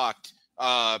I talked.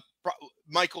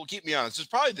 Michael, keep me honest. It was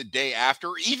probably the day after,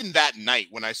 or even that night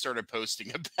when I started posting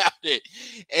about it.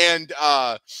 And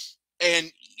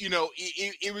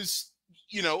it was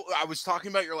you know, I was talking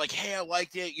about, you're like, hey, I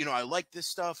liked it. You know, I like this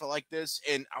stuff. I like this.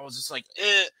 And I was just like,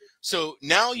 eh. So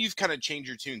now you've kind of changed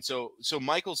your tune. So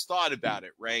Michael's thought about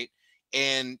it, right?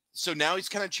 And so now he's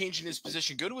kind of changing his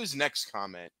position. Go to his next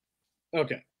comment.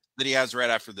 Okay. That he has right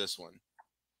after this one.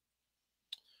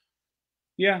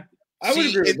 Yeah. I would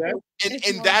agree with that.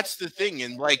 And that's the thing.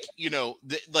 And like, you know,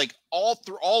 like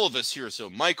all of us here. So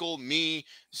Michael, me,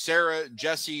 Sarah,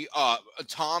 Jesse,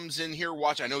 Tom's in here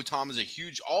watch. I know Tom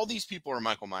is all these people are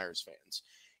Michael Myers fans.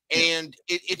 And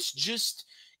it's just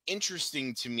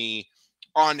interesting to me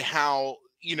on how,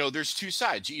 you know, there's two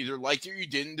sides. You either liked it or you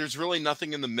didn't. There's really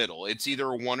nothing in the middle. It's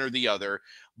either one or the other.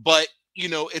 But, you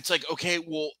know, it's like, okay,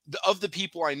 well, of the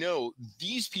people I know,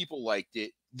 these people liked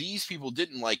it. These people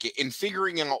didn't like it, and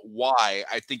figuring out why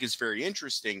I think is very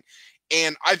interesting.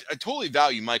 And I totally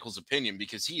value Michael's opinion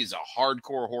because he is a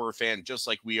hardcore horror fan, just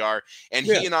like we are. And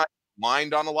he and I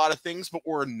aligned on a lot of things, but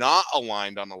we're not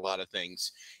aligned on a lot of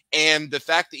things. And the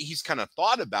fact that he's kind of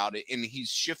thought about it and he's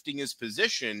shifting his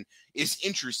position is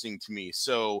interesting to me.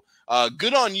 So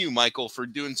good on you, Michael, for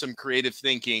doing some creative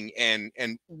thinking and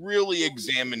really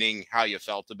examining how you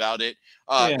felt about it.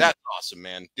 That's awesome,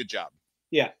 man. Good job.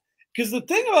 Yeah. Because the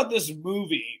thing about this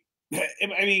movie,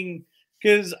 I mean,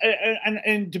 because,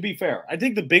 and to be fair, I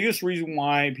think the biggest reason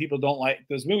why people don't like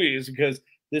this movie is because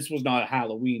this was not a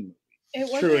Halloween movie.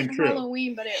 It wasn't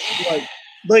Halloween, but it was.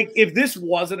 Like, if this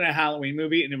wasn't a Halloween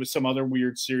movie and it was some other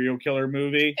weird serial killer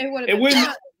movie, it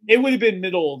would have been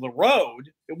middle of the road.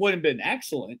 It wouldn't have been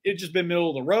excellent. It'd just been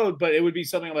middle of the road, but it would be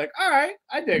something like, all right,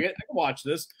 I dig it. I can watch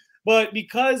this. But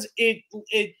because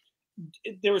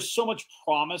there was so much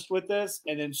promised with this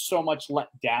and then so much let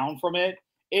down from it,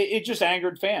 it just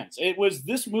angered fans. It was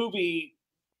this movie,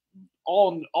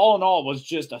 all in all, was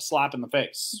just a slap in the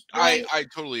face. I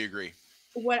totally agree.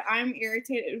 What I'm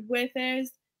irritated with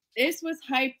is this was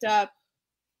hyped up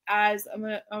as I'm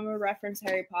gonna reference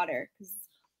Harry Potter.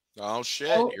 Oh shit!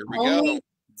 Here we go.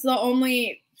 It's the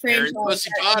only franchise.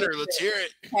 Harry Potter. Let's hear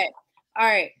it. Okay. All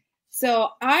right. So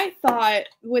I thought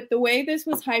with the way this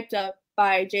was hyped up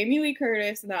by Jamie Lee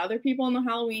Curtis and the other people on the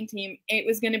Halloween team, it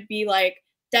was going to be like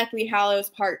Deathly Hallows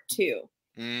Part 2.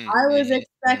 I was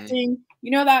expecting,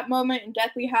 you know, that moment in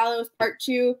Deathly Hallows Part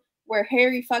 2 where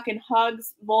Harry fucking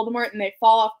hugs Voldemort and they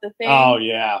fall off the thing. Oh,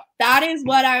 yeah. That is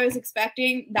what I was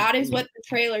expecting. That is what the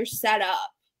trailer set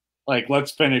up. Like,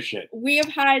 let's finish it. We have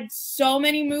had so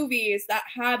many movies that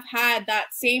have had that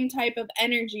same type of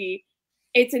energy.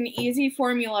 It's an easy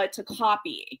formula to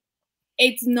copy.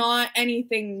 It's not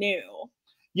anything new.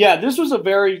 Yeah, this was a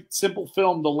very simple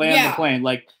film to land the plane.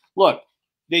 Like, look,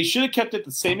 they should have kept it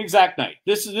the same exact night.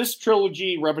 This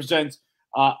trilogy represents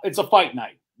it's a fight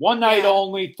night. One night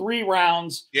only, 3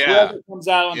 rounds. Whoever comes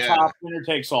out on top, winner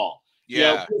takes all.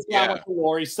 First round went to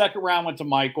Laurie, second round went to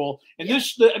Michael. And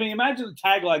imagine the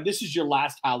tagline, this is your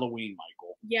last Halloween,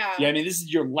 Michael. Yeah. I mean, this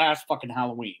is your last fucking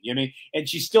Halloween. You know what I mean? And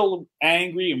she's still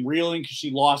angry and reeling because she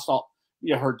lost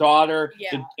her daughter,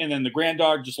 and then the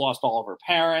granddaughter just lost all of her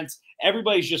parents.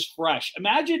 Everybody's just fresh.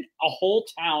 Imagine a whole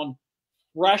town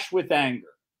fresh with anger.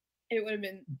 It would have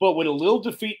been. But with a little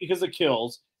defeat because of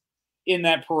kills in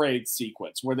that parade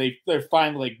sequence where they're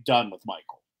finally done with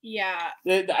Michael. Yeah.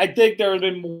 I think there would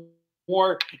have been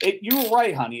more. You were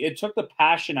right, honey. It took the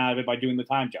passion out of it by doing the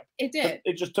time jump. It did.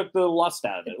 It just took the lust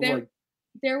out of it.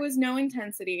 There was no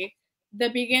intensity. The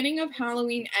beginning of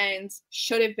Halloween Ends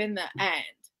should have been the end.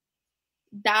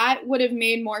 That would have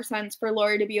made more sense for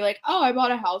Laurie to be like, oh, I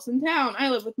bought a house in town. I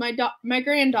live with my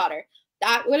granddaughter.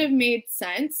 That would have made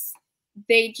sense.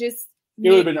 It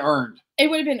would have been earned. It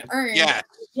would have been earned. Yeah.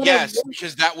 Yes,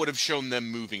 because that would have shown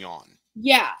them moving on.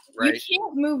 Yeah. Right? You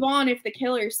can't move on if the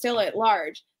killer's still at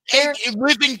large. And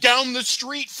living down the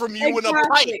street from you in a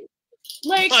fight.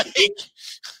 Like,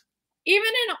 even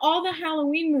in all the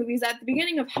Halloween movies, at the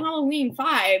beginning of Halloween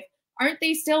 5, aren't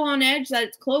they still on edge that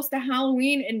it's close to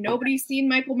Halloween and nobody's seen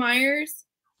Michael Myers?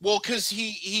 Well, because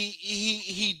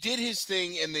he did his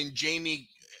thing, and then Jamie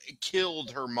killed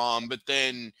her mom, but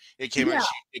then it came out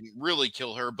she didn't really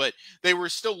kill her, but they were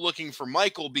still looking for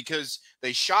Michael because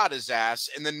they shot his ass.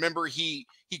 And then remember he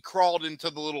crawled into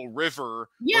the little river,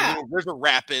 little river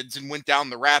rapids, and went down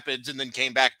the rapids, and then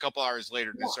came back a couple hours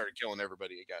later and started killing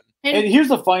everybody again. And here's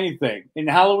the funny thing: in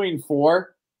Halloween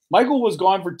 4, Michael was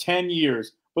gone for 10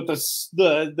 years. But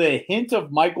the hint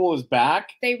of Michael is back.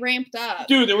 They ramped up,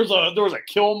 dude. There was a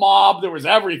kill mob. There was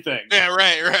everything. Yeah,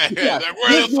 right. Yeah. Like,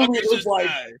 where the fuck is this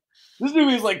guy? This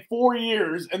movie is like 4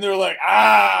 years, and they're like,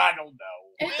 I don't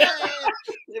know.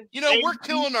 You know, we're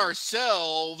killing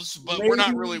ourselves, but we're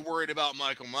not really worried about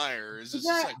Michael Myers. It's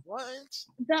just like, what?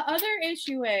 The other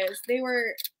issue is they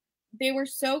were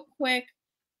so quick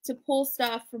to pull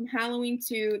stuff from Halloween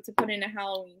 2 to put into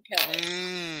Halloween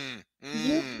Kills.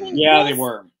 Yeah, they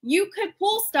were. You could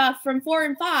pull stuff from 4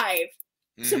 and 5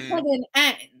 to put in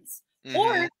Ends.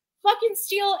 Or fucking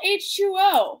steal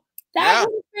H2O. That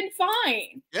would have been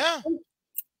fine. Yeah.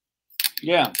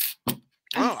 Yeah.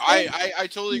 Oh, I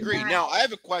totally agree. Now, I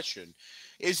have a question.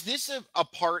 Is this a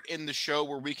part in the show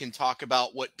where we can talk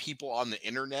about what people on the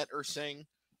internet are saying?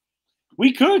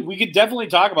 We could definitely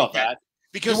talk about that.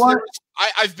 Because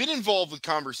I've been involved with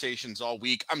conversations all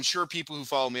week. I'm sure people who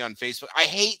follow me on Facebook, I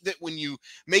hate that when you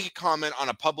make a comment on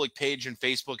a public page in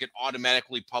Facebook, it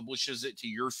automatically publishes it to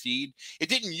your feed. It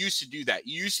didn't used to do that.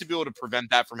 You used to be able to prevent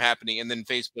that from happening. And then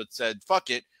Facebook said, fuck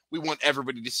it. We want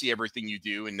everybody to see everything you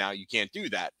do, and now you can't do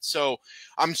that. So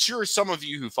I'm sure some of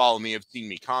you who follow me have seen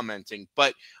me commenting,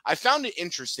 but I found it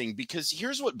interesting because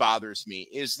here's what bothers me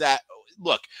is that,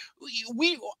 look,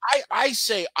 I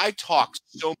say I talk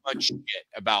so much shit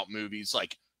about movies,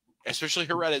 like especially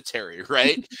Hereditary,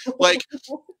 right? Like,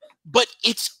 but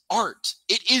it's art.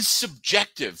 It is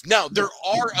subjective. Now, there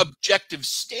are objective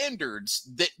standards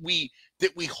that we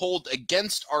hold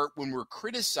against art when we're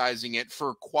criticizing it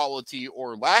for quality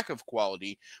or lack of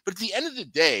quality. But at the end of the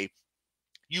day,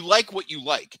 you like what you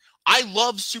like. I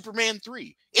love Superman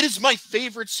 3. It is my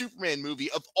favorite Superman movie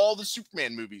of all the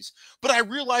Superman movies. But I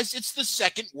realize it's the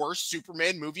second worst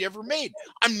Superman movie ever made.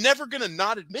 I'm never going to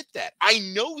not admit that. I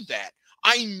know that.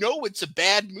 I know it's a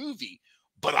bad movie,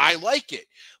 but I like it.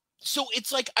 So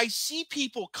it's like I see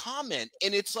people comment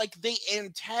and it's like they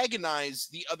antagonize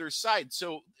the other side.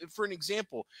 So for an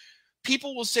example,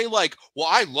 people will say like, well,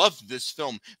 I loved this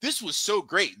film. This was so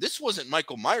great. This wasn't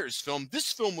Michael Myers' film.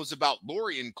 This film was about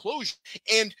Laurie and closure.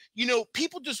 And, you know,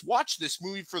 people just watch this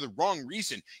movie for the wrong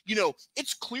reason. You know,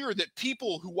 it's clear that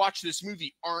people who watch this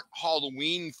movie aren't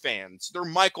Halloween fans. They're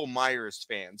Michael Myers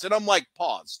fans. And I'm like,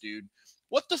 pause, dude.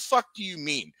 What the fuck do you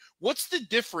mean? What's the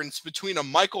difference between a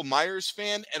Michael Myers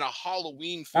fan and a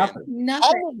Halloween fan? Nothing.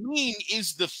 Halloween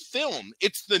is the film.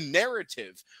 It's the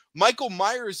narrative. Michael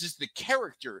Myers is the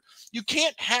character. You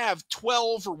can't have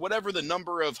 12 or whatever the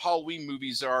number of Halloween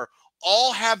movies are,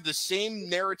 all have the same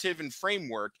narrative and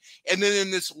framework, and then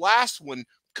in this last one,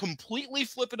 completely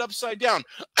flip it upside down,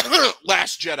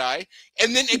 Last Jedi,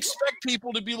 and then expect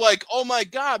people to be like, oh my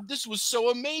God, this was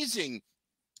so amazing.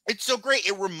 It's so great.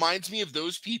 It reminds me of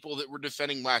those people that were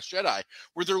defending Last Jedi,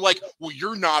 where they're like, well,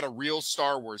 you're not a real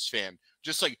Star Wars fan.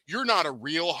 Just like you're not a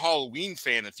real Halloween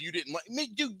fan if you didn't like me.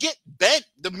 Dude, get bent.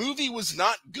 The movie was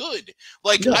not good.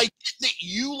 Like, I get that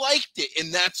you liked it,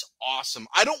 and that's awesome.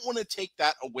 I don't want to take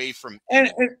that away from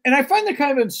and I find that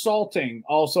kind of insulting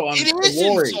also on it is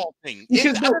Laurie. Insulting.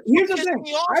 Because here's the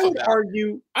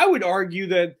thing. I would argue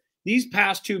that these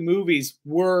past two movies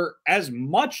were as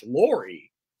much Laurie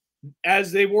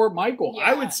as they were Michael.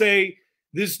 Yeah. I would say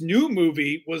this new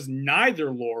movie was neither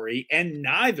Laurie and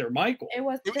neither Michael. It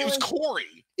was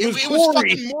Corey. It was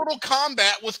fucking Mortal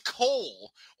Kombat with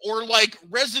Cole, or like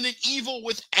Resident Evil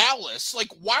with Alice. Like,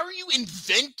 why are you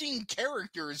inventing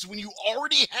characters when you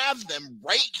already have them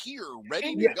right here,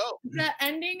 ready to go? The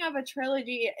ending of a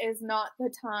trilogy is not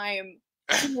the time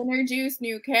to introduce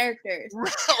new characters.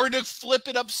 Or to flip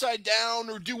it upside down,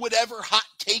 or do whatever hot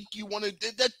take you want to do.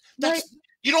 That's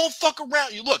you don't fuck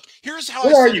around. You look. Here's how.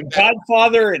 What are you,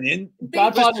 Godfather and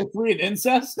Godfather 3 and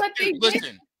incest? But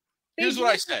listen. Here's what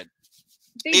I said.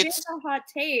 They did a hot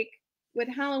take with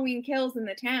Halloween Kills in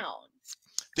the Town.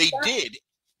 They did.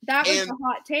 That was a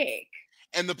hot take.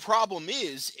 And the problem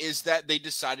is that they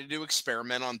decided to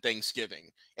experiment on Thanksgiving.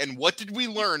 And what did we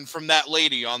learn from that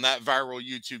lady on that viral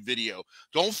YouTube video?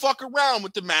 Don't fuck around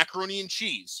with the macaroni and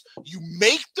cheese. You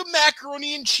make the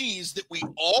macaroni and cheese that we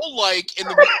all like and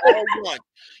that we all want.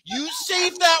 You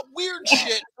save that weird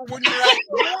shit for when you're at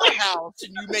your house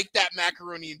and you make that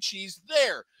macaroni and cheese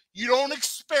there. You don't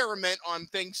experiment on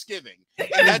Thanksgiving. And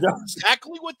that's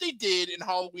exactly what they did in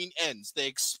Halloween Ends. They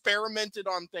experimented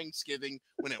on Thanksgiving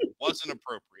when it wasn't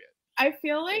appropriate. I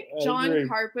feel like John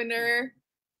Carpenter,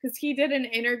 because he did an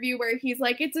interview where he's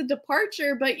like, it's a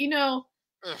departure, but you know,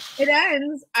 it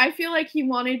ends. I feel like he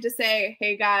wanted to say,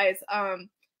 hey guys,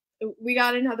 we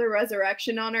got another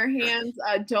resurrection on our hands.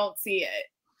 Don't see it.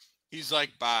 He's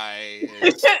like, bye.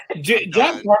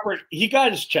 John Carpenter, he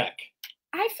got his check.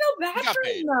 I feel bad for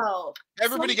him, though.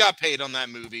 Everybody got paid on that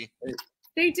movie.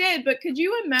 They did, but could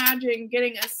you imagine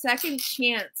getting a second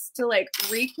chance to, like,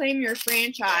 reclaim your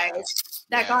franchise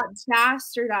that got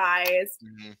bastardized,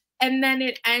 and then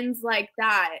it ends like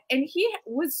that? And he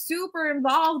was super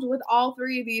involved with all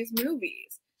three of these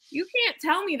movies. You can't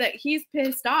tell me that he's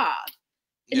pissed off.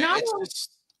 Yeah,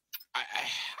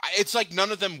 it's like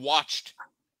none of them watched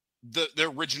the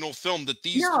original film that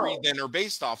these three then are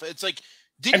based off. It's like,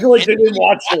 I feel like they didn't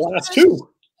watch the last two.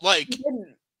 Like,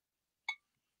 didn't.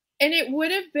 And it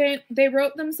would have been, they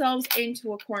wrote themselves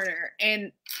into a corner,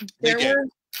 and there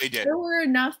were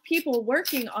enough people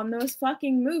working on those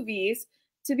fucking movies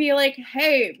to be like,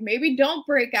 hey, maybe don't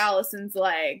break Allison's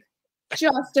leg.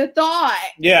 Just a thought.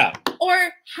 Yeah. Or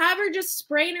have her just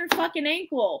sprain her fucking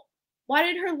ankle. Why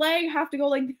did her leg have to go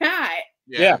like that?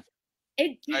 Yeah.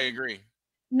 I agree.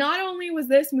 Not only was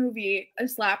this movie a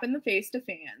slap in the face to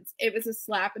fans, it was a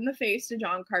slap in the face to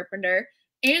John Carpenter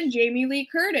and Jamie Lee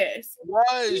Curtis.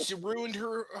 It ruined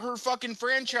her fucking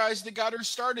franchise that got her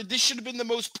started. This should have been the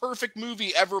most perfect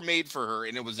movie ever made for her,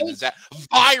 and it was a disaster.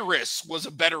 Virus was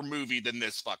a better movie than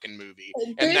this fucking movie,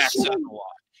 and that's a lot.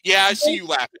 Yeah, I see you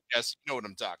laughing, Jess. You know what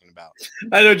I'm talking about.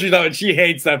 I know what you know. She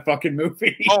hates that fucking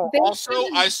movie. Oh, also,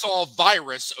 I saw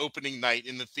Virus opening night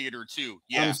in the theater, too.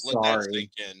 Yeah, I'm sorry. let that sink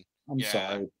in. I'm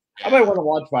sorry. I might want to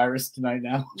watch Virus tonight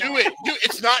now. Do it.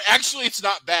 It's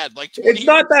not bad. Like, it's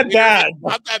not that bad. It's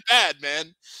not that bad,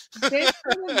 man. This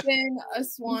could have been a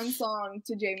swan song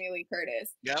to Jamie Lee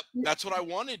Curtis. Yep, that's what I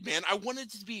wanted, man. I wanted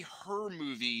it to be her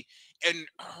movie and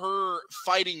her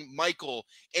fighting Michael,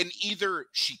 and either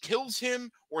she kills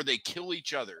him or they kill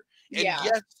each other. And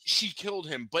yes, she killed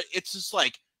him, but it's just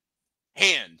like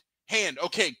hand.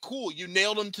 Okay, cool. You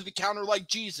nailed him to the counter like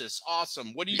Jesus.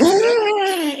 Awesome. What do you do?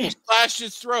 You slashed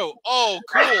his throat. Oh,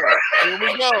 cool. Here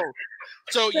we go.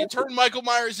 So you turn Michael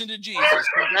Myers into Jesus.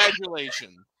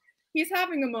 Congratulations. He's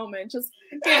having a moment. Just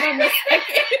give him a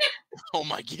second. Oh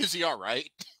my, is he all right?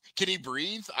 Can he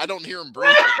breathe? I don't hear him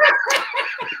breathing.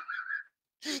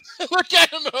 Look at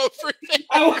him over there.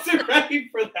 I wasn't ready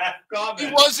for that comment.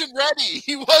 He wasn't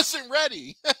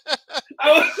ready. Look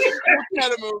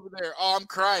at him over there. Oh, I'm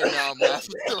crying now. I'm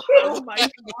laughing. Oh my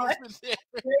God.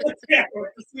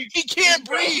 He can't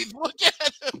breathe. Look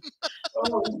at him.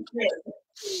 Oh shit.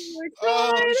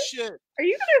 Oh shit. Are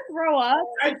you gonna throw up?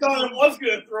 I thought I was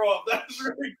gonna throw up. That was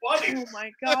really funny. Oh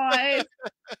my God.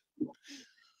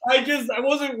 I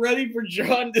wasn't ready for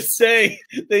John to say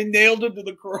they nailed him to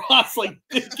the cross, like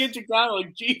get you down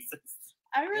like Jesus.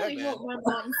 I really hope my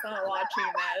mom's not watching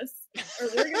this, or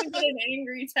we're gonna get an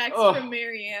angry text from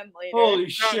Marianne later. Holy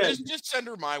shit! No, just send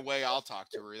her my way. I'll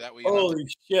talk to her. That way. Holy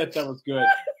shit, that was good.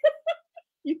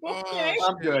 You okay?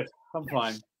 I'm good. I'm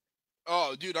fine.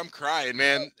 Oh, dude, I'm crying,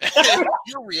 man.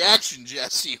 Your reaction,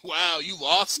 Jesse. Wow, you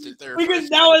lost it there. Because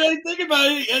now when I think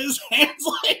about it, he had his hands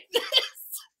like this.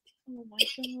 Oh my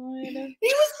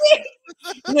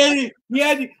God! He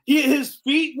had his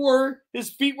feet were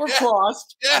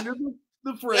crossed under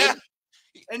the fridge,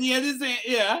 and he had his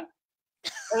hand,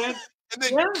 and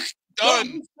then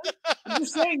done. I'm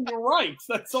just saying, you're right.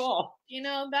 That's all. You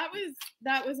know, that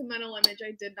was a mental image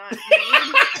I did not need.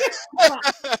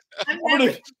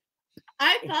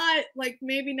 I thought like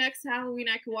maybe next Halloween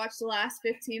I could watch the last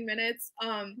 15 minutes.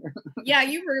 Yeah,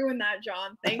 you ruined that,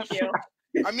 John. Thank you.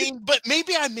 I mean, but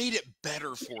maybe I made it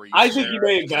better for you. I think you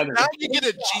made it better. Now you get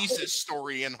a Jesus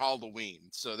story in Halloween.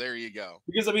 So there you go.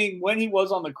 Because, I mean, when he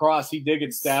was on the cross, he did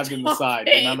get stabbed in the side.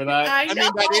 Remember that? I mean,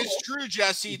 that is true,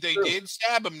 Jesse. They did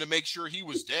stab him to make sure he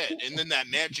was dead. And then that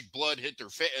magic blood hit their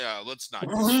face. Let's not.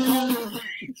 God!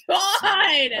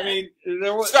 I mean,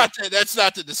 that's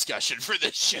not the discussion for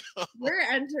this show. We're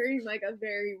entering like a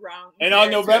very wrong. And on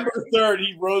November 3rd,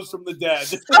 he rose from the dead.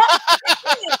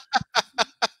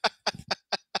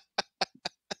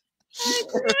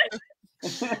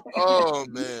 Oh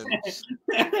man!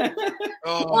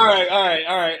 Oh. All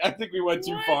right. I think we went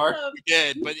too far. We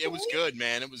did, but it was good,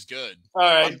 man. It was good. All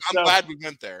right, I'm glad we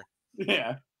went there.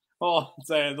 Yeah. Oh, I'm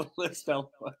saying the list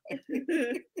fell.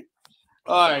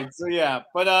 All right, so yeah,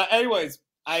 but anyways,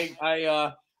 I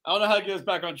don't know how to get us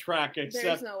back on track. Except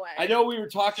there's no way. I know we were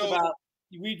talking about.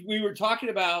 We were talking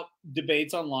about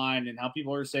debates online and how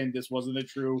people are saying this wasn't a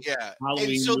true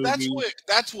Halloween and so movie.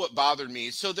 that's what bothered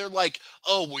me. So they're like,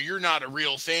 oh, well, you're not a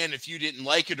real fan if you didn't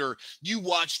like it, or you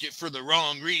watched it for the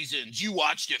wrong reasons. You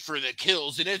watched it for the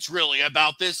kills, and it's really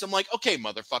about this. I'm like, okay,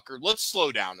 motherfucker, let's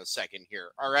slow down a second here,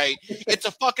 all right? It's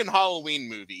a fucking Halloween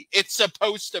movie. It's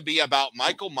supposed to be about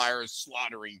Michael Myers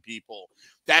slaughtering people.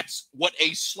 That's what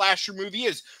a slasher movie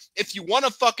is. If you want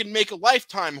to fucking make a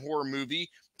Lifetime horror movie,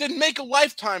 then make a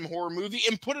Lifetime horror movie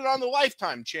and put it on the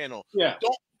Lifetime channel. Yeah.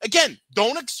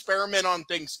 Don't experiment on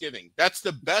Thanksgiving. That's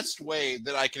the best way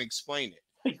that I can explain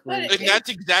it. And that's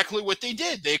exactly what they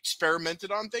did. They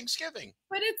experimented on Thanksgiving.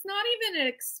 But it's not even an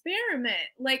experiment.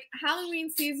 Like Halloween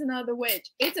Season of the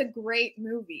Witch, it's a great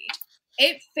movie.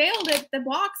 it failed at the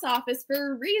box office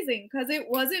for a reason, because it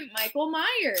wasn't Michael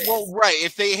Myers. Well, right.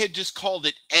 If they had just called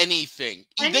it anything,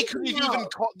 they could have even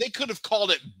they could have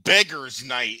called it Beggar's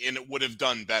Night, and it would have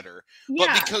done better. Yeah.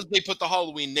 But because they put the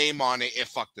Halloween name on it, it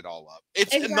fucked it all up.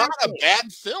 It's not a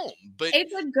bad film, but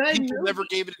it's a good people movie. never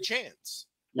gave it a chance.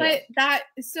 But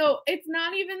so it's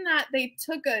not even that they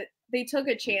took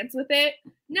a chance with it.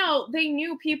 No, they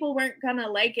knew people weren't gonna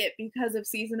like it because of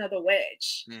Season of the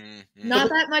Witch. Mm-hmm. Not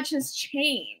that much has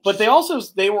changed. But they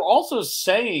were also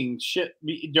saying shit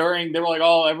during. They were like,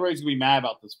 "Oh, everybody's gonna be mad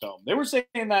about this film." They were saying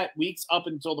that weeks up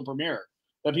until the premiere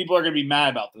that people are gonna be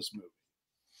mad about this movie.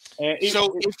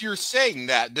 So if you're saying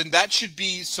that, then that should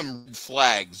be some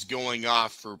flags going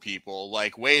off for people.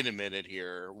 Like, wait a minute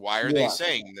here. Why are they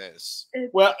saying this?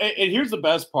 Well, and here's the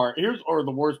best part. Or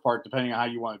the worst part, depending on how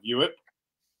you want to view it.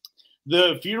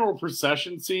 The funeral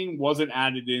procession scene wasn't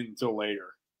added in until later.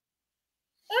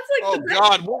 That's like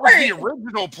God, what was the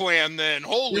original plan then?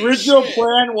 Holy shit. The original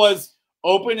plan was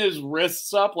open his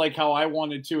wrists up like how I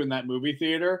wanted to in that movie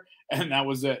theater, and that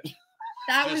was it.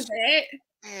 That was it.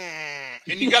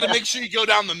 And you got to make sure you go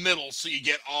down the middle so you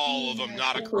get all of them,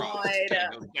 not across. Go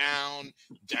down,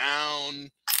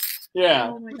 down.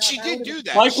 Yeah, but she did do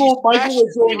that. Michael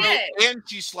was going, and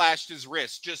she slashed his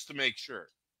wrist just to make sure.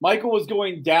 Michael was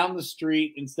going down the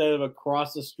street instead of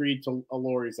across the street to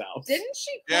Laurie's house. Didn't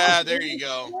she? Yeah, there you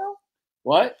go.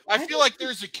 What? I feel like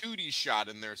there's a cootie shot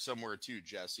in there somewhere too,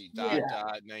 Jesse. Dot.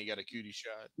 Now you got a cootie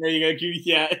shot. Yeah, you got a cutie.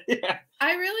 Yeah.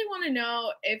 I really want to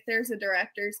know if there's a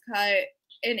director's cut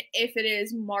and if it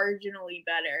is marginally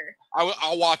better.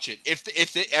 I'll watch it. If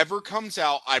it ever comes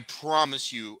out, I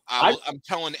promise you, I'm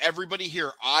telling everybody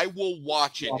here, I will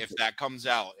watch it if that comes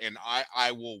out, and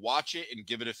I will watch it and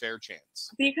give it a fair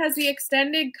chance. Because the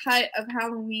extended cut of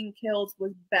Halloween Kills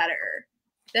was better.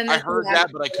 I heard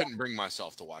that, but I couldn't bring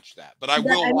myself to watch that. But I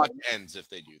will watch Ends if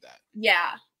they do that.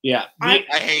 Yeah. Yeah. I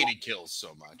hated Kills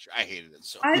so much. I hated it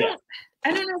so much. I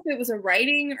don't know if it was a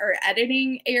writing or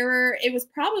editing error. It was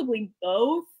probably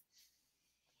both.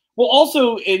 Well,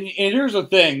 also, and here's the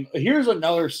thing. Here's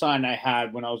another sign I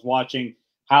had when I was watching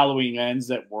Halloween Ends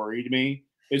that worried me,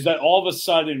 is that all of a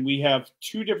sudden we have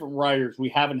two different writers we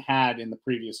haven't had in the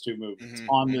previous two movies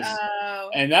on this.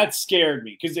 And that scared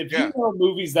me, because if you know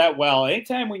movies that well,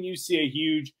 anytime when you see a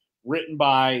huge written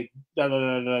by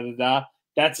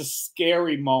that's a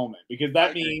scary moment, because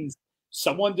that means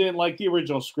someone didn't like the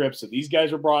original script, so these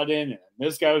guys were brought in, and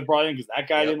this guy was brought in because that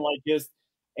guy didn't like this.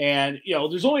 And, you know,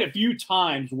 there's only a few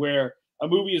times where a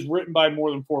movie is written by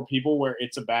more than 4 people where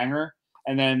it's a banger,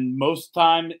 and then most of the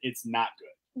time it's not good.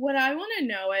 What I want to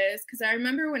know is, because I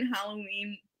remember when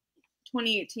Halloween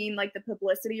 2018, like the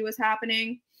publicity was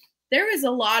happening, there was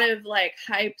a lot of like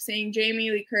hype saying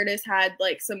Jamie Lee Curtis had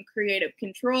like some creative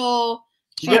control.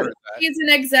 She's an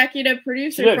executive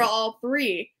producer for all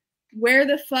 3. Where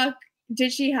the fuck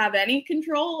did she have any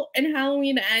control in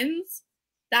Halloween Ends?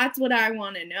 That's what I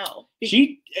want to know.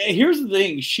 Here's the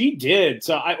thing, she did.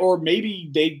 So I don't know.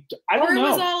 Or it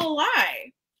was all a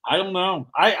lie. I don't know.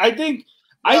 I think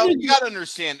you gotta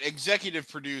understand, executive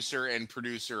producer and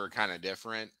producer are kind of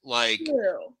different. Like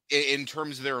in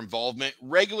terms of their involvement,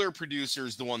 regular producer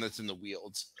is the one that's in the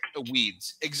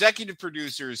weeds. Executive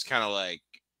producer is kind of like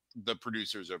the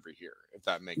producers over here, if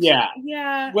that makes sense.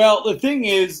 Yeah. Well, the thing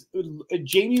is,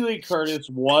 Jamie Lee Curtis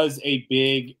was a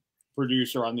big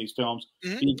producer on these films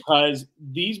because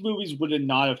these movies would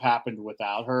not have happened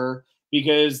without her,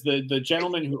 because the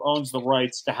gentleman who owns the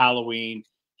rights to Halloween,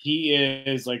 he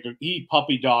is like he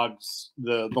puppy dogs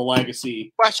the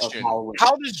legacy of Halloween.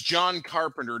 How does John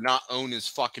Carpenter not own his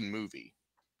fucking movie?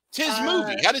 It's his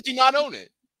movie. How does he not own it?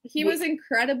 He was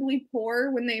incredibly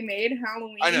poor when they made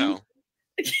Halloween. I know.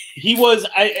 He was.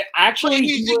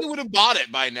 He would have bought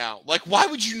it by now. Like, why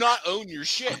would you not own your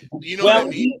shit? You know what I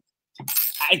mean?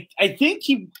 I think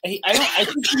he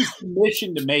was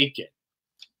commissioned to make it.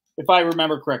 If I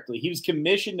remember correctly, he was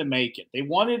commissioned to make it. They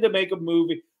wanted to make a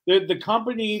movie. The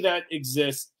company that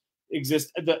exists.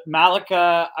 The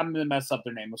Malika. I'm gonna mess up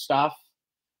their name. Mustafa.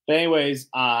 But anyways,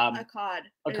 Akkad.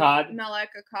 Malek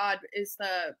Akkad is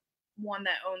the one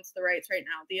that owns the rights right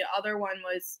now. The other one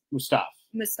was Mustafa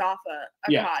Akkad.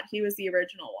 Yeah. He was the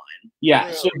original one. Yeah.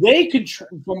 Really? So they could,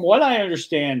 from what I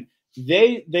understand,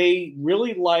 they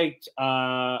really liked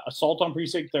Assault on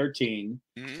Precinct 13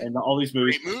 and all these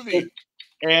movies. Great movie.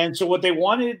 And so what they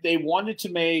wanted to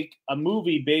make a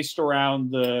movie based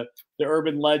around the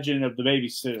urban legend of the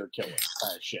babysitter killer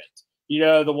kind of shit. You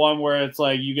know, the one where it's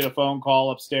like you get a phone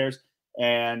call upstairs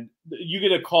and you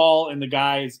get a call and the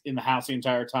guy's in the house the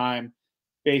entire time.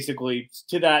 Basically,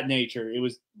 to that nature. It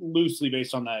was loosely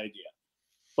based on that idea.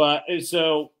 But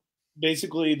so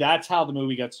basically that's how the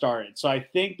movie got started. So I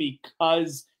think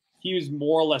because he was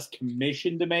more or less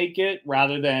commissioned to make it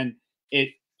rather than it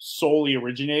solely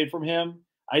originated from him,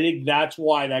 I think that's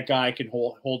why that guy can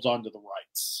holds on to the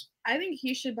rights. I think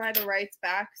he should buy the rights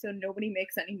back so nobody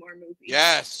makes any more movies.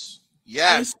 Yes.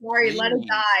 Yes. I'm sorry, let it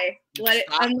die.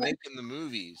 Stop making the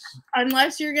movies.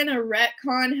 Unless you're gonna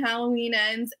retcon Halloween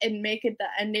Ends and make it the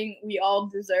ending we all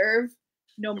deserve,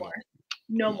 no more.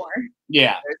 No more.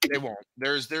 Yeah. They won't.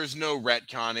 There's no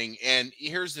retconning. And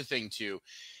here's the thing too.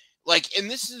 Like, and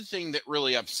this is the thing that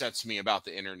really upsets me about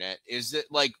the internet is that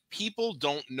like people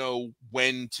don't know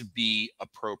when to be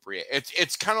appropriate.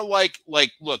 It's kind of like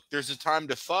look, there's a time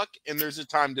to fuck and there's a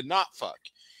time to not fuck.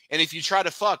 And if you try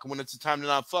to fuck when it's a time to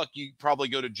not fuck, you probably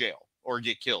go to jail or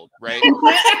get killed, right?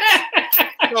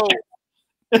 So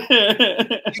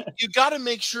you got to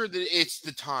make sure that it's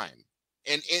the time.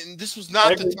 And this was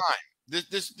not the time.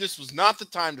 This was not the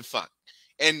time to fuck.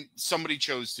 And somebody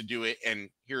chose to do it, and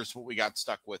here's what we got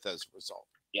stuck with as a result.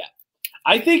 Yeah.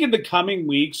 I think in the coming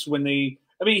weeks when the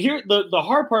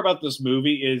hard part about this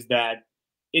movie is that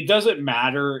it doesn't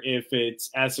matter if it's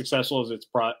as successful as its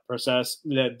process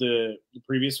that the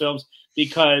previous films,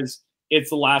 because it's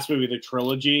the last movie of the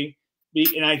trilogy.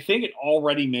 And I think it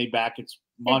already made back its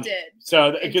money. It did.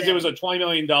 So because it was a $20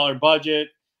 million budget,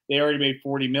 they already made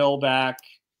 40 mil back.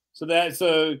 So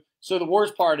the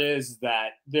worst part is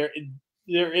that there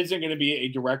isn't going to be a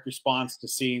direct response to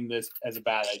seeing this as a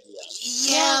bad idea.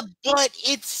 Yeah, but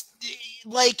it's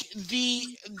like the.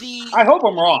 I hope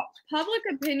I'm wrong. Public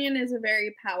opinion is a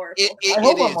very powerful. I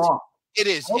hope I'm wrong. It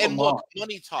is, and look,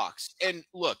 money talks. And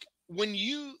look, when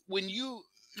you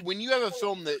have a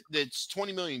film that's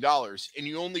 $20 million and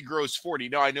you only gross 40.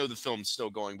 Now I know the film's still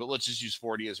going, but let's just use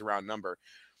 40 as a round number.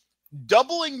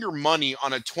 Doubling your money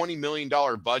on a $20 million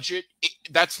budget,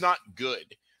 that's not good.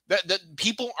 That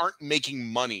people aren't making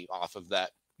money off of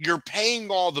that. You're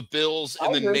paying all the bills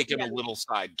and then making a little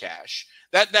side cash.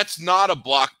 That's not a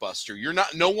blockbuster.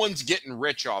 No one's getting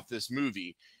rich off this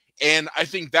movie. And I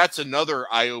think that's another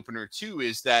eye opener too,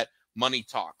 is that money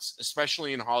talks,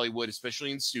 especially in Hollywood,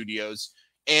 especially in studios,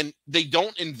 and they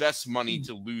don't invest money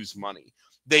to lose money.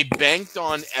 They banked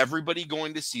on everybody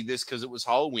going to see this because it was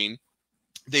Halloween.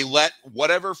 They let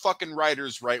whatever fucking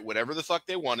writers write whatever the fuck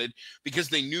they wanted because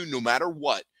they knew no matter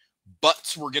what,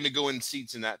 butts were going to go in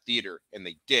seats in that theater, and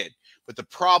they did. But the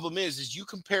problem is you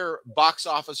compare box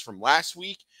office from last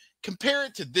week, compare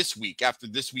it to this week after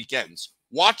this week ends.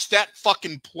 Watch that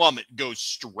fucking plummet go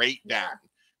straight down.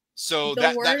 So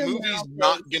that movie's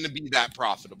not going to be that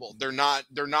profitable. They're not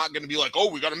going to be like, oh,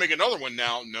 we got to make another one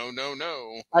now.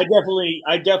 No. I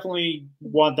definitely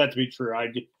want that to be true.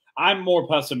 I'm more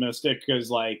pessimistic because,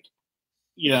 like,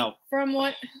 you know, from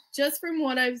what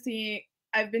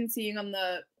I've been seeing on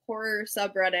the horror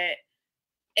subreddit,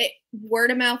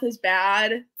 word of mouth is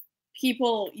bad.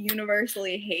 People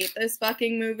universally hate this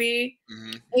fucking movie.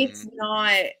 Mm-hmm.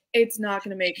 It's not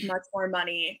going to make much more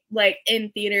money, like in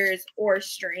theaters or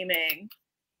streaming.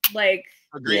 Like,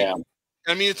 agreed. Yeah.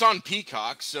 I mean, it's on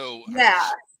Peacock, so yeah.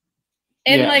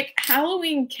 And like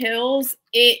Halloween Kills,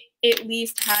 it at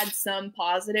least had some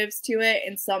positives to it,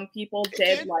 and some people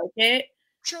did like it.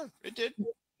 Sure, it did.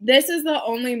 This is the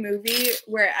only movie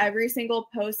where every single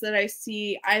post that I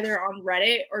see either on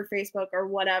Reddit or Facebook or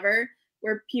whatever,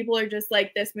 where people are just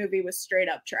like, this movie was straight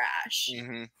up trash.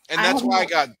 Mm-hmm. And that's why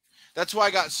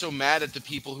I got so mad at the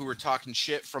people who were talking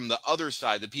shit from the other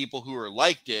side. The people who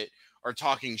liked it are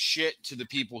talking shit to the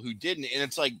people who didn't. And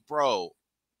it's like, bro,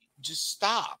 just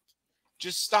stop.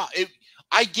 Just stop.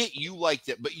 I get you liked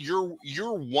it, but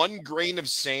you're one grain of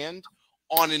sand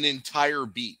on an entire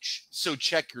beach. So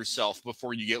check yourself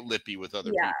before you get lippy with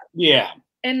other people. Yeah.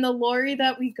 And the Laurie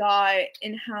that we got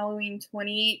in Halloween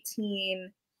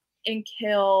 2018 in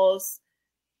Kills.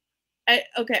 I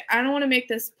don't want to make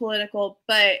this political,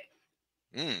 but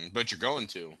but you're going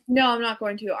to. No, I'm not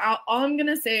going to. All I'm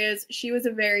gonna say is she was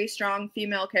a very strong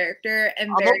female character, and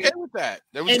I'm okay with that.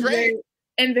 That was great.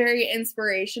 Very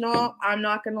inspirational. I'm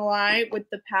not gonna lie, with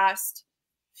the past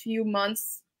few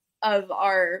months of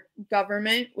our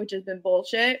government, which has been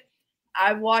bullshit.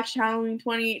 I watched Halloween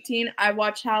 2018. I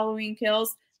watched Halloween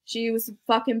Kills. She was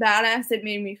fucking badass. It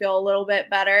made me feel a little bit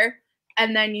better.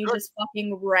 And then you just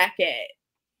fucking wreck it.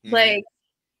 Mm-hmm. Like,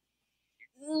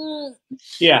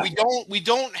 yeah. We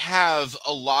don't have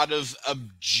a lot of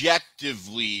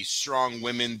objectively strong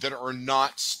women that are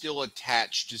not still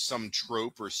attached to some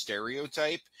trope or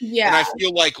stereotype. Yeah. And I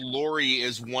feel like Laurie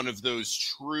is one of those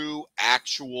true,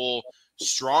 actual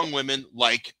strong women,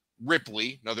 like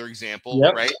Ripley, another example,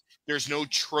 right? There's no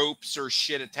tropes or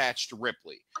shit attached to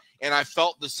Ripley. And I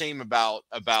felt the same about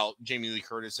Jamie Lee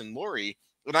Curtis and Laurie.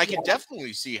 And I can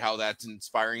definitely see how that's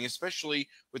inspiring, especially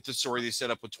with the story they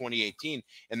set up with 2018.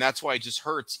 And that's why it just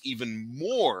hurts even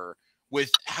more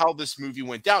with how this movie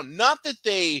went down. Not that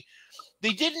they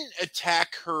didn't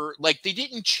attack her, like they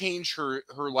didn't change her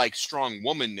like strong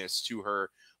womanness to her,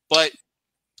 but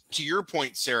to your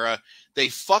point, Sarah, they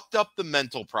fucked up the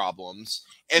mental problems,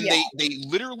 and they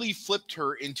literally flipped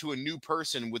her into a new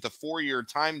person with a 4-year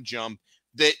time jump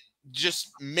that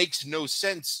just makes no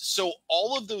sense. So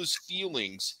all of those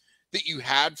feelings that you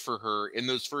had for her in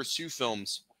those first 2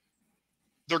 films,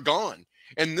 they're gone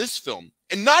in this film.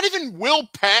 And not even Will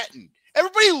Patton.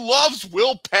 Everybody loves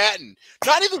Will Patton.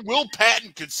 Not even Will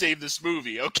Patton could save this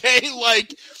movie, okay?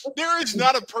 Like, there is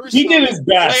not a person He did on his this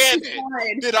best.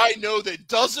 planet that I know that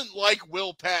doesn't like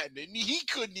Will Patton. And he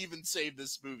couldn't even save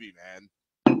this movie, man.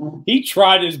 He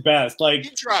tried his best. Like, he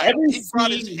tried. He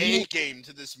brought his A game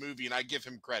to this movie, and I give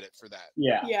him credit for that.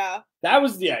 Yeah. That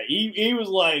was, he was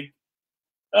like,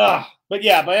 ugh. But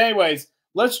anyways,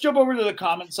 let's jump over to the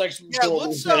comment section. Yeah,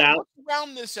 let's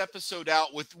round this episode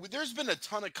out with there's been a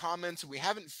ton of comments, and we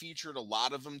haven't featured a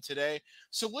lot of them today.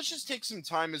 So let's just take some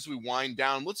time as we wind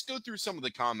down. Let's go through some of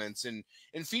the comments and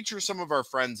feature some of our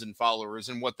friends and followers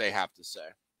and what they have to say.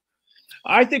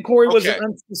 I think Corey was an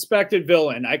unsuspected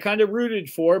villain. I kind of rooted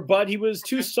for, but he was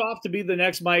too soft to be the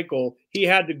next Michael. He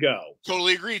had to go.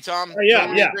 Totally agree, Tom.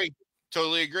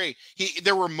 Totally agree.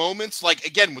 There were moments like,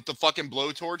 again, with the fucking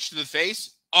blowtorch to the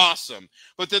face. Awesome.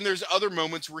 But then there's other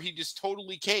moments where he just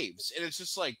totally caves. And it's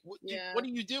just like, what are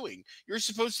you doing? You're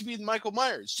supposed to be Michael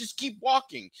Myers. Just keep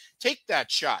walking. Take that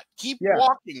shot. Keep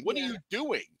walking. What are you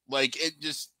doing? Like, it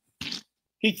just...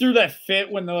 He threw that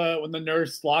fit when the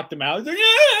nurse locked him out. He's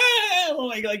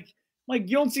like, like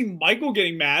you don't see Michael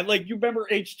getting mad. Like, you remember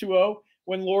H2O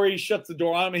when Laurie shuts the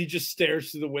door on him and he just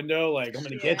stares through the window like, I'm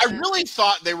gonna get you. I really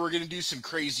thought they were gonna do some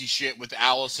crazy shit with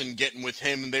Allison getting with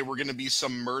him, and they were gonna be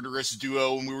some murderous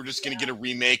duo, and we were just gonna get a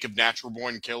remake of Natural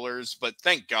Born Killers. But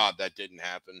thank God that didn't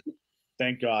happen.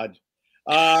 Thank God.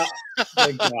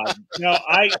 Thank God. No,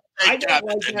 I don't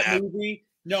like that movie.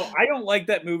 No, I don't like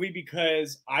that movie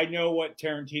because I know what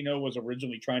Tarantino was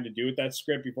originally trying to do with that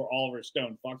script before Oliver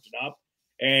Stone fucked it up.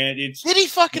 And did he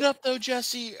fuck it up though,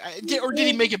 Jesse? Or did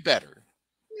he make it better?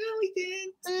 No, he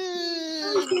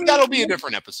did. That'll be a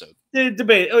different episode. The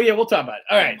debate. Oh yeah, we'll talk about it.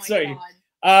 All right, so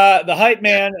the hype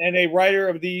man and a writer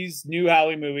of these new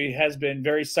Halloween movie has been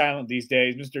very silent these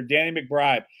days, Mr. Danny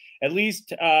McBride. At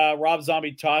least Rob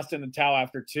Zombie tossed in the towel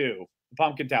after 2, the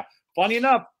pumpkin towel. Funny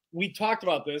enough, we talked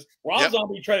about this. Rob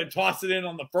Zombie tried to toss it in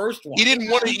on the first one. He didn't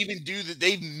want to even do that.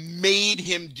 They made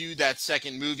him do that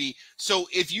second movie. So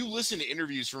if you listen to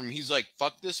interviews from him, he's like,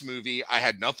 fuck this movie. I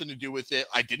had nothing to do with it.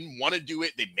 I didn't want to do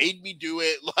it. They made me do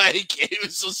it. Like, it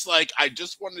was just like, I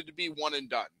just wanted to be one and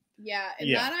done. Yeah,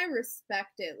 and that I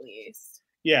respect at least.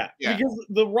 Yeah, because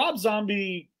the Rob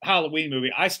Zombie Halloween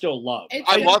movie, I still love.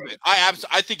 I love it.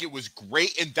 I think it was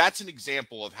great, and that's an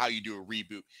example of how you do a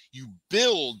reboot. You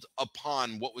build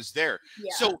upon what was there.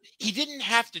 Yeah. So he didn't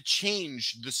have to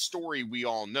change the story we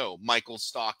all know, Michael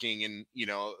stalking and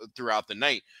throughout the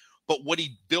night. But what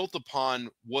he built upon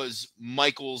was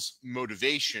Michael's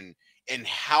motivation and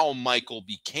how Michael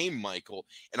became Michael,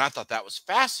 and I thought that was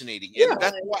fascinating. And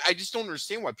that's why I just don't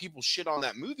understand why people shit on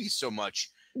that movie so much.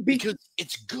 Because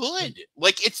it's good.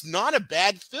 Like, it's not a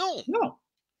bad film. No.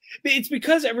 It's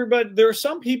because there are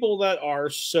some people that are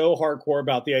so hardcore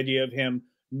about the idea of him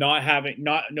not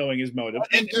knowing his motive.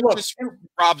 And there's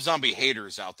Rob Zombie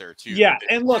haters out there too. Yeah,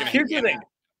 and look, here's the thing.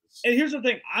 And here's the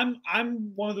thing. I'm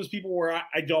one of those people where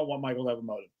I don't want Michael to have a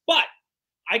motive. But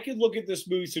I could look at this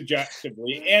movie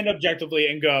subjectively and objectively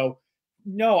and go,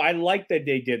 no, I like that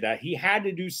they did that. He had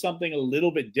to do something a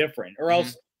little bit different, or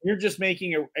else you're just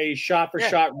making a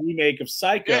shot-for-shot remake of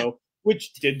Psycho,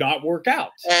 which did not work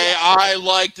out. Hey, I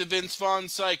liked the Vince Vaughn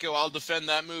Psycho. I'll defend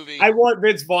that movie. I want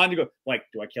Vince Vaughn to go, like,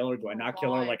 do I kill her? Do I not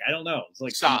kill her? Like, I don't know. It's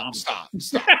like, stop.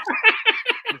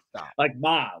 Like,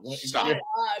 Mom. Stop.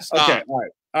 Okay,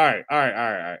 all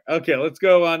right. Okay, let's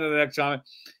go on to the next comment.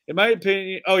 In my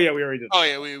opinion, we already did that. Oh,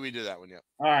 yeah, we did that one, yeah.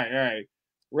 All right.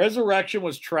 Resurrection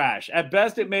was trash. At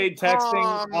best, it made texting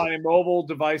on a mobile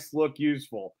device look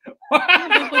useful.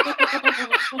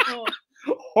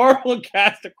 Horrible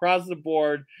cast across the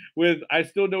board with I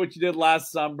still know what you did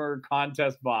last summer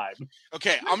contest vibe.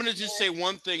 Okay, I'm going to just say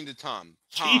one thing to Tom.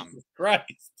 Jesus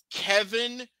Christ.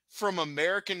 Kevin from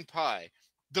American Pie,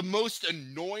 the most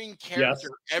annoying character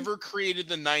ever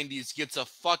created in the 90s, gets a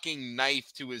fucking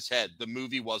knife to his head. The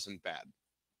movie wasn't bad.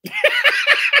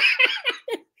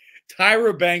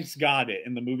 Tyra Banks got it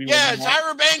in the movie. Yeah,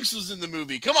 Tyra Banks was in the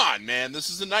movie. Come on, man. This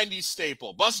is a 90s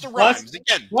staple. Busta Rhymes.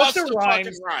 Again, Busta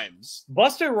Rhymes.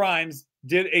 Busta Rhymes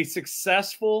did a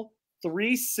successful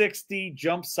 360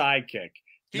 jump sidekick.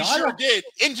 He sure did.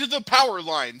 Into the power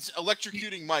lines,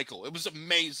 electrocuting Michael. It was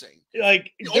amazing.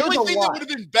 Like, the only thing that would have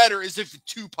been better is if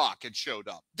Tupac had showed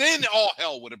up. Then all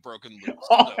hell would have broken loose.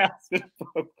 All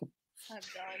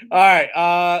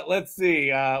right. Let's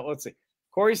see.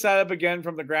 Corey sat up again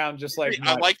from the ground, just like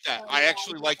I like that. I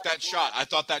actually like that shot. I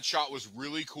thought that shot was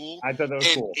really cool. I thought that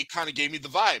was cool. It kind of gave me the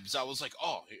vibes. I was like,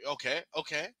 oh, okay.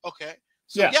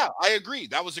 So yeah, I agree.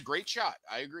 That was a great shot.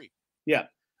 I agree. Yeah.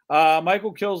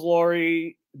 Michael kills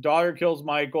Lori. Daughter kills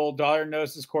Michael. Daughter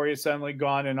notices Corey is suddenly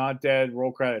gone and not dead.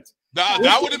 Roll credits.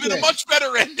 That would have been a much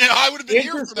better ending. I would have been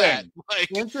here for that.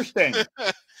 Interesting.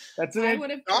 That's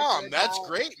that's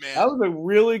great, man. That was a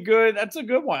really good. That's a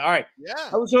good one. All right. Yeah.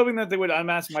 I was hoping that they would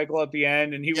unmask Michael at the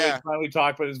end and he would finally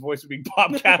talk, but his voice would be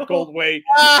Bobcat Goldthwait.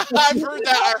 I've heard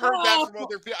that. I heard that from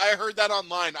other people. I heard that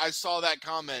online. I saw that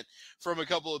comment from a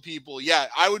couple of people. Yeah,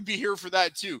 I would be here for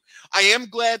that too. I am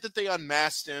glad that they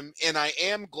unmasked him, and I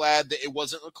am glad that it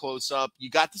wasn't a close-up. You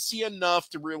got to see enough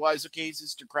to realize, okay, he's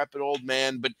this decrepit old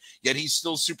man, but yet he's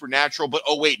still supernatural. But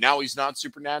oh wait, now he's not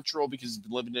supernatural because he's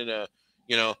been living in a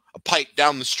pipe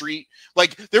down the street.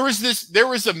 Like there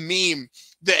was a meme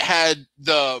that had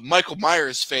the Michael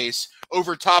Myers face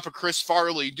over top of Chris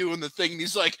Farley doing the thing. And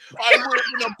he's like, I live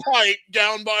in a pipe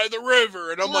down by the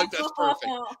river. And I'm like, that's perfect.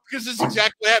 Because this is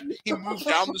exactly what happened. He moved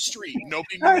down the street.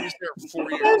 Nobody knew he was there for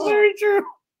 4 years. That's very true.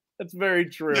 That's very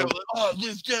true. Like, oh,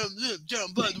 live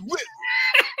down by the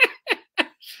river.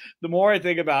 The more I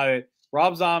think about it,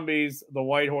 Rob Zombie's The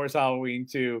White Horse Halloween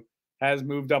 2 has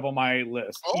moved up on my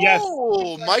list. Oh, yes.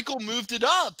 Michael moved it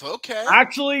up. Okay.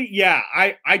 Actually, yeah,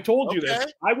 I told you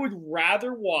this. I would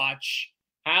rather watch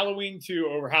Halloween 2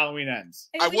 over Halloween Ends.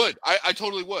 I would. I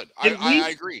totally would. I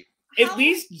agree. At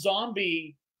least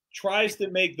Zombie tries to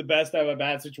make the best out of a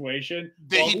bad situation.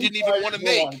 That he didn't even want to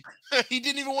make. He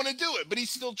didn't even want to do it, but he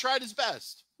still tried his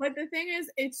best. But the thing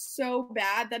is, it's so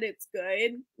bad that it's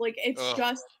good. Like, it's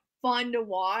just fun to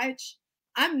watch.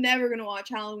 I'm never gonna watch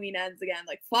Halloween Ends again.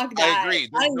 Like, fuck that. I agree.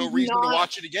 There's no reason to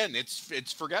watch it again.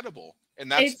 It's forgettable,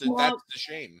 and that's the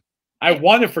shame. I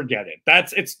want to forget it.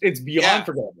 It's beyond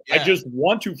forgettable. Yeah. I just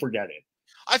want to forget it.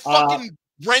 I fucking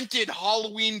rented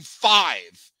Halloween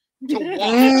 5 to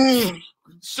watch.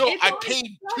 So I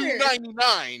paid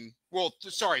 $2.99. Well,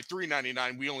 sorry,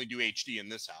 $3.99. We only do HD in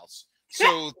this house.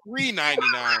 So $3.99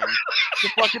 to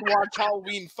fucking watch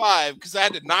Halloween 5 because I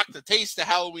had to knock the taste of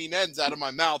Halloween Ends out of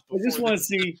my mouth before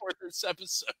this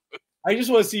episode. I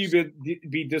just want to see you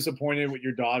be disappointed with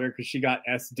your daughter because she got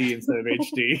SD instead of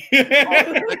HD.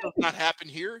 That does not happen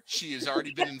here. She has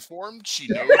already been informed. She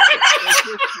knows.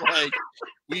 Like,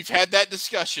 we've had that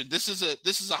discussion. This is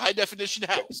a high definition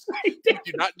house. We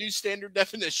do not do standard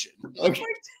definition. Okay.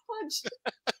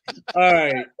 All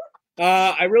right.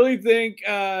 I really think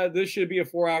this should be a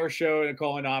 4-hour show and a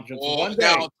call-in option. So one day,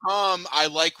 now, Tom, I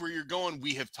like where you're going.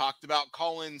 We have talked about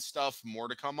call-in stuff. More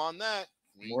to come on that.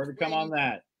 More to come on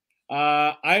that.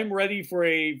 I'm ready for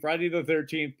a Friday the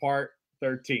 13th part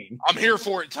 13. I'm here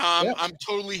for it, Tom. Yep. I'm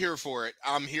totally here for it.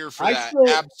 I'm here for that.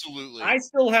 Absolutely. I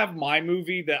still have my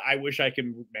movie that I wish I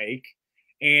could make,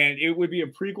 and it would be a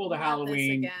prequel to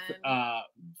Halloween,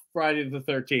 Friday the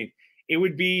 13th. It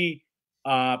would be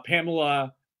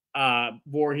Pamela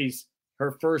Voorhees,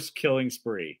 her first killing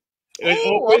spree.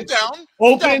 I'm down.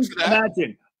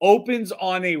 Opens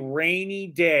on a rainy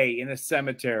day in a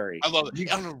cemetery. I love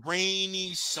it. On a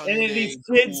rainy Sunday. And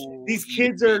then these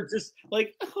kids are just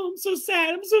like, oh, I'm so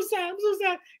sad. I'm so sad. I'm so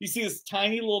sad. You see this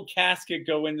tiny little casket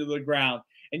go into the ground,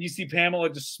 and you see Pamela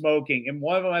just smoking. And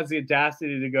one of them has the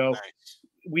audacity to go,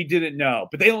 we didn't know.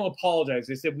 But they don't apologize.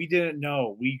 They said, we didn't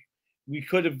know. We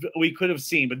could have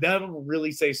seen, but none of them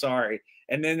really say sorry.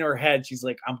 And then in her head, she's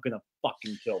like, I'm going to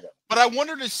fucking kill them. But I want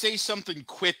her to say something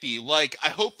quippy. Like, I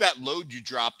hope that load you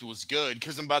dropped was good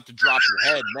because I'm about to drop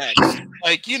your head next.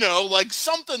 Like, like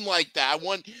something like that.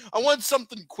 I want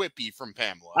something quippy from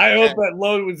Pamela. I hope that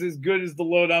load was as good as the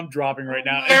load I'm dropping right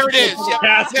now. There it is.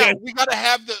 Yeah, we gotta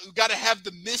have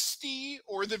the Misty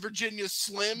or the Virginia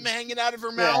Slim hanging out of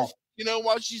her mouth.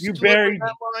 While she's delivering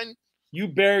that line. You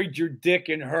buried your dick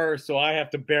in her, so I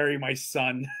have to bury my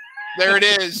son. There it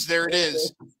is. There it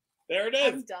is. There it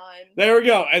is. I'm done. There we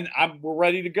go. And we're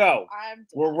ready to go.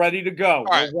 We're ready to go.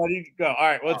 We're ready to go. All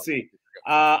right, let's see.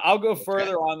 I'll go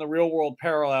further on the real world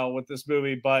parallel with this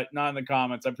movie, but not in the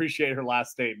comments. I appreciate her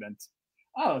last statement.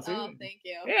 Oh, thank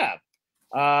you.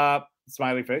 Yeah.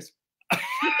 Smiley face.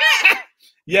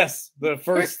 Yes, the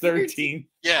first 13.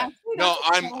 Yeah. No,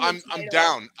 I'm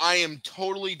down. I am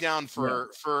totally down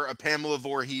for a Pamela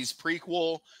Voorhees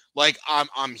prequel. Like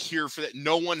I'm here for that.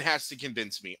 No one has to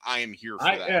convince me. I am here for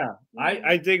that. Yeah,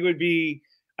 I think it would be.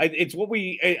 It's what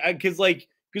we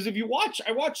because if you watch,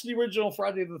 I watched the original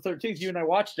Friday the 13th. You and I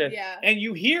watched it, and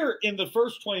you hear in the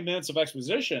first 20 minutes of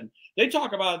exposition, they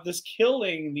talk about this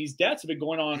killing. These deaths have been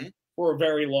going on for a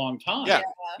very long time.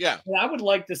 Yeah. And I would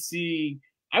like to see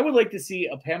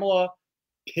a Pamela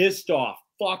pissed off,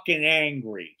 fucking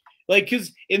angry. Like,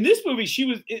 because in this movie, she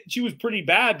was pretty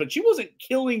bad, but she wasn't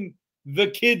killing the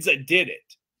kids that did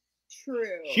it. True.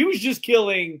 She was just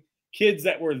killing kids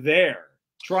that were there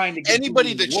trying to get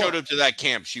anybody that showed up to that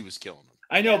camp, she was killing them.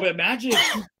 I know, but imagine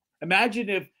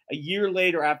if a year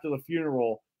later after the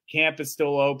funeral, camp is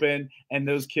still open and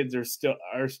those kids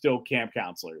are still camp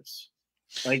counselors.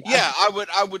 Like, yeah,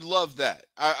 I would love that.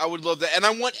 I would love that, and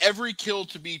I want every kill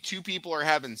to be two people are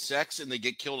having sex and they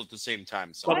get killed at the same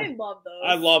time. So I love those.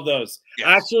 I love those. Yes.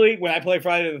 Actually, when I play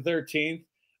Friday the 13th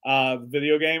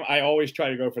video game, I always try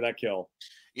to go for that kill.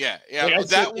 Yeah. Like,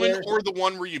 that one or the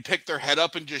one where you pick their head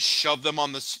up and just shove them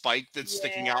on the spike that's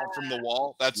sticking out from the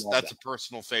wall. That's a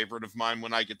personal favorite of mine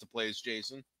when I get to play as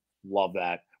Jason. Love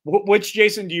that. Which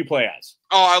Jason do you play as?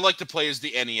 Oh, I like to play as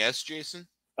the NES Jason.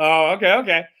 Oh,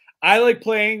 okay. I like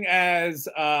playing as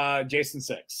Jason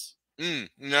 6.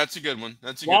 That's a good one.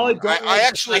 That's a good one. I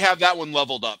actually have that one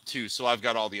leveled up too, so I've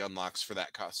got all the unlocks for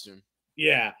that costume.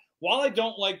 Yeah. While I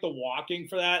don't like the walking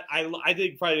for that, I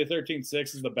think Friday the 13th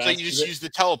 6 is the best. So you just use the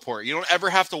teleport. You don't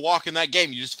ever have to walk in that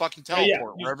game. You just fucking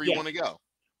teleport wherever you want to go.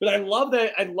 But I love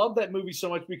that movie so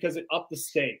much because it upped the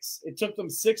stakes. It took them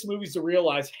 6 movies to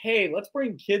realize, hey, let's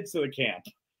bring kids to the camp.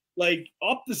 Like,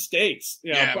 up the stakes.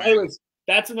 You know,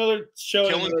 that's another show.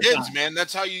 Killing kids, man.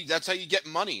 That's how you get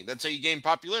money. That's how you gain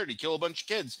popularity. Kill a bunch of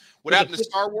kids. What happened to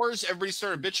Star Wars? Everybody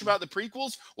started bitching about the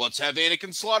prequels. Well, let's have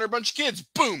Anakin slaughter a bunch of kids.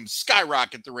 Boom,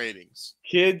 skyrocket the ratings.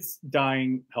 Kids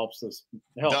dying helps us.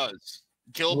 Does.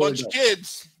 Kill a bunch of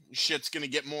kids. Shit's gonna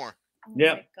get more. Oh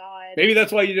my God. Maybe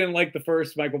that's why you didn't like the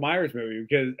first Michael Myers movie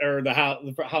or the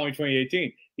Halloween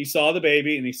 2018. He saw the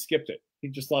baby and he skipped it. He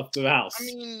just left the house. I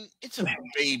mean, it's a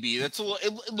baby. That's a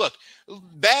look.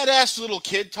 Badass little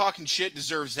kid talking shit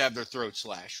deserves to have their throat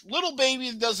slashed. Little baby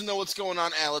that doesn't know what's going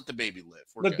on. Let the baby live.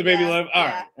 Let the baby live. All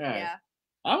right. Yeah.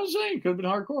 I was saying it could have been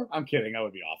hardcore. I'm kidding. That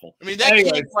would be awful. I mean, that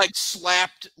kid like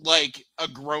slapped like a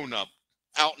grown up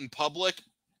out in public.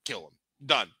 Kill him.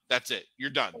 Done. That's it.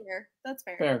 You're done. That's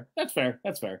fair. That's fair.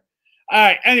 All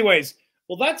right. Anyways,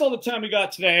 well, that's all the time we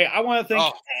got today. I want to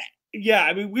thank. Yeah,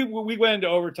 I mean, we went into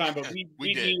overtime, but we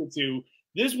needed to.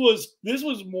 This was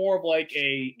more of like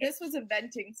a. This was a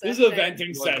venting session. This is a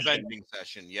venting session. A venting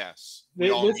session, yes. We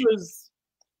were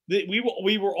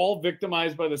all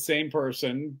victimized by the same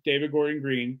person, David Gordon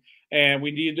Green, and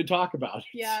we needed to talk about it.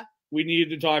 Yeah. We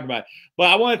needed to talk about it. But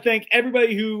I want to thank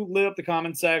everybody who lit up the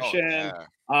comment section.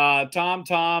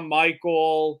 Tom,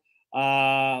 Michael.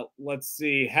 Let's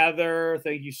see, Heather.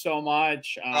 Thank you so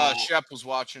much. Shep was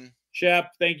watching.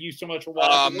 Shep, thank you so much for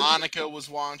watching. Monica was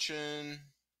watching.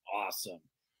 Awesome.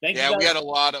 Thank you. Yeah, we had a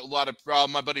lot of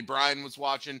my buddy Brian was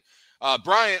watching.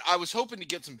 Brian, I was hoping to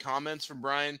get some comments from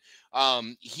Brian.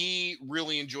 He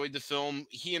really enjoyed the film.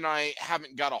 He and I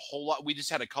haven't got a whole lot. We just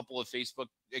had a couple of Facebook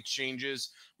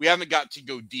exchanges. We haven't got to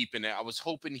go deep in it. I was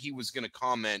hoping he was going to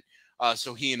comment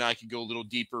so he and I could go a little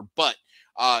deeper. But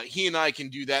he and I can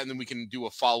do that, and then we can do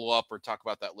a follow-up or talk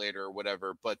about that later or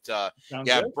whatever. But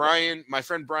yeah, good. Brian, my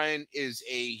friend Brian is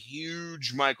a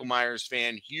huge Michael Myers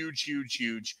fan. Huge.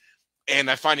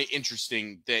 And I find it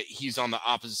interesting that he's on the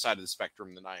opposite side of the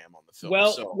spectrum than I am on the film.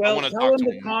 Well, I want to tell him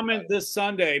to comment this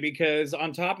Sunday, because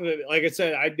on top of it, like I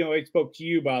said, I know I spoke to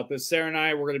you about this. Sarah and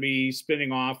I were going to be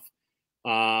spinning off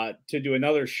to do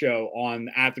another show on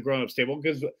At the Grown Ups Table,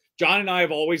 because John and I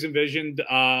have always envisioned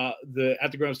the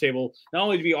At the Grown Ups Table not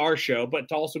only to be our show, but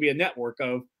to also be a network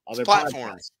of other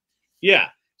platforms. Podcasts. Yeah.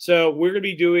 So we're going to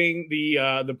be doing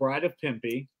the Bride of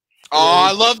Pimpy. Oh,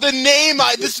 I love the name.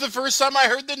 This is the first time I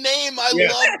heard the name. I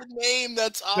love the name.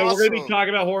 That's awesome. So we're going to be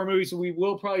talking about horror movies. So we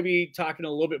will probably be talking a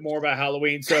little bit more about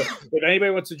Halloween. So if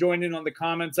anybody wants to join in on the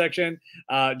comment section,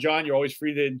 John, you're always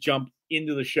free to jump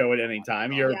into the show at any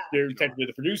time. You're technically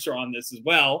the producer on this as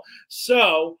well.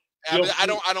 So I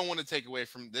don't want to take away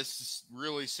from this. Is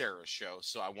really Sarah's show,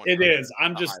 so I want. It is.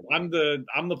 I'm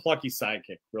the plucky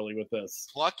sidekick, really, with this.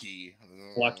 Plucky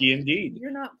indeed.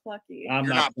 You're not plucky. You're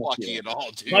not plucky at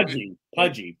all, dude.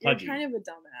 Pudgy. You're kind of a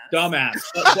dumbass.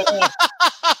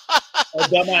 A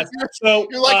dumbass. So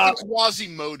you're like the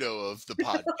Quasimodo of the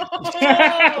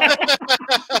podcast.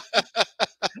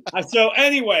 So,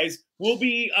 anyways, we'll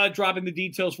be dropping the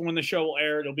details for when the show will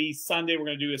air. It'll be Sunday. We're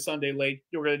going to do a Sunday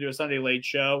late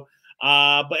show.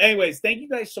 But anyways, thank you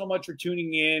guys so much for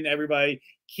tuning in, everybody.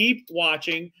 Keep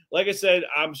watching. Like I said,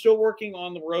 I'm still working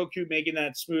on the Roku, making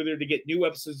that smoother to get new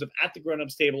episodes of At the Grown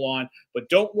Ups Table on. But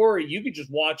don't worry, you can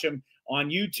just watch them on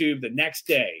YouTube the next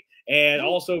day. And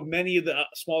also many of the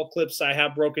small clips I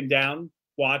have broken down.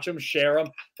 Watch them, share them,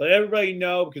 let everybody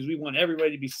know, because we want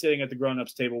everybody to be sitting at the Grown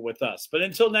Ups Table with us. But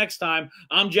until next time,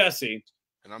 I'm Jesse.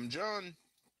 And I'm John.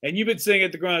 And you've been sitting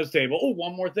at the Grown Ups Table. Oh,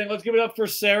 one more thing. Let's give it up for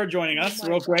Sarah joining us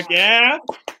real quick. Yeah.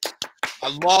 I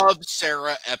love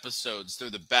Sarah episodes. They're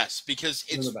the best because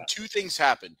two things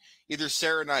happen. Either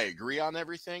Sarah and I agree on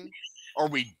everything, or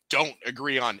we don't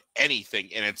agree on anything,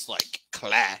 and it's like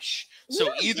clash. So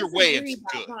either way, it's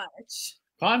good.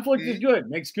 Conflict is good.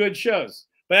 Makes good shows.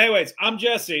 But anyways, I'm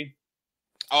Jesse.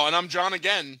 Oh, and I'm John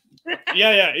again.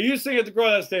 Yeah. You sing at the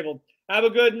Grown Ups Table. Have a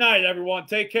good night, everyone.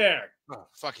 Take care. Oh,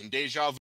 fucking deja vu.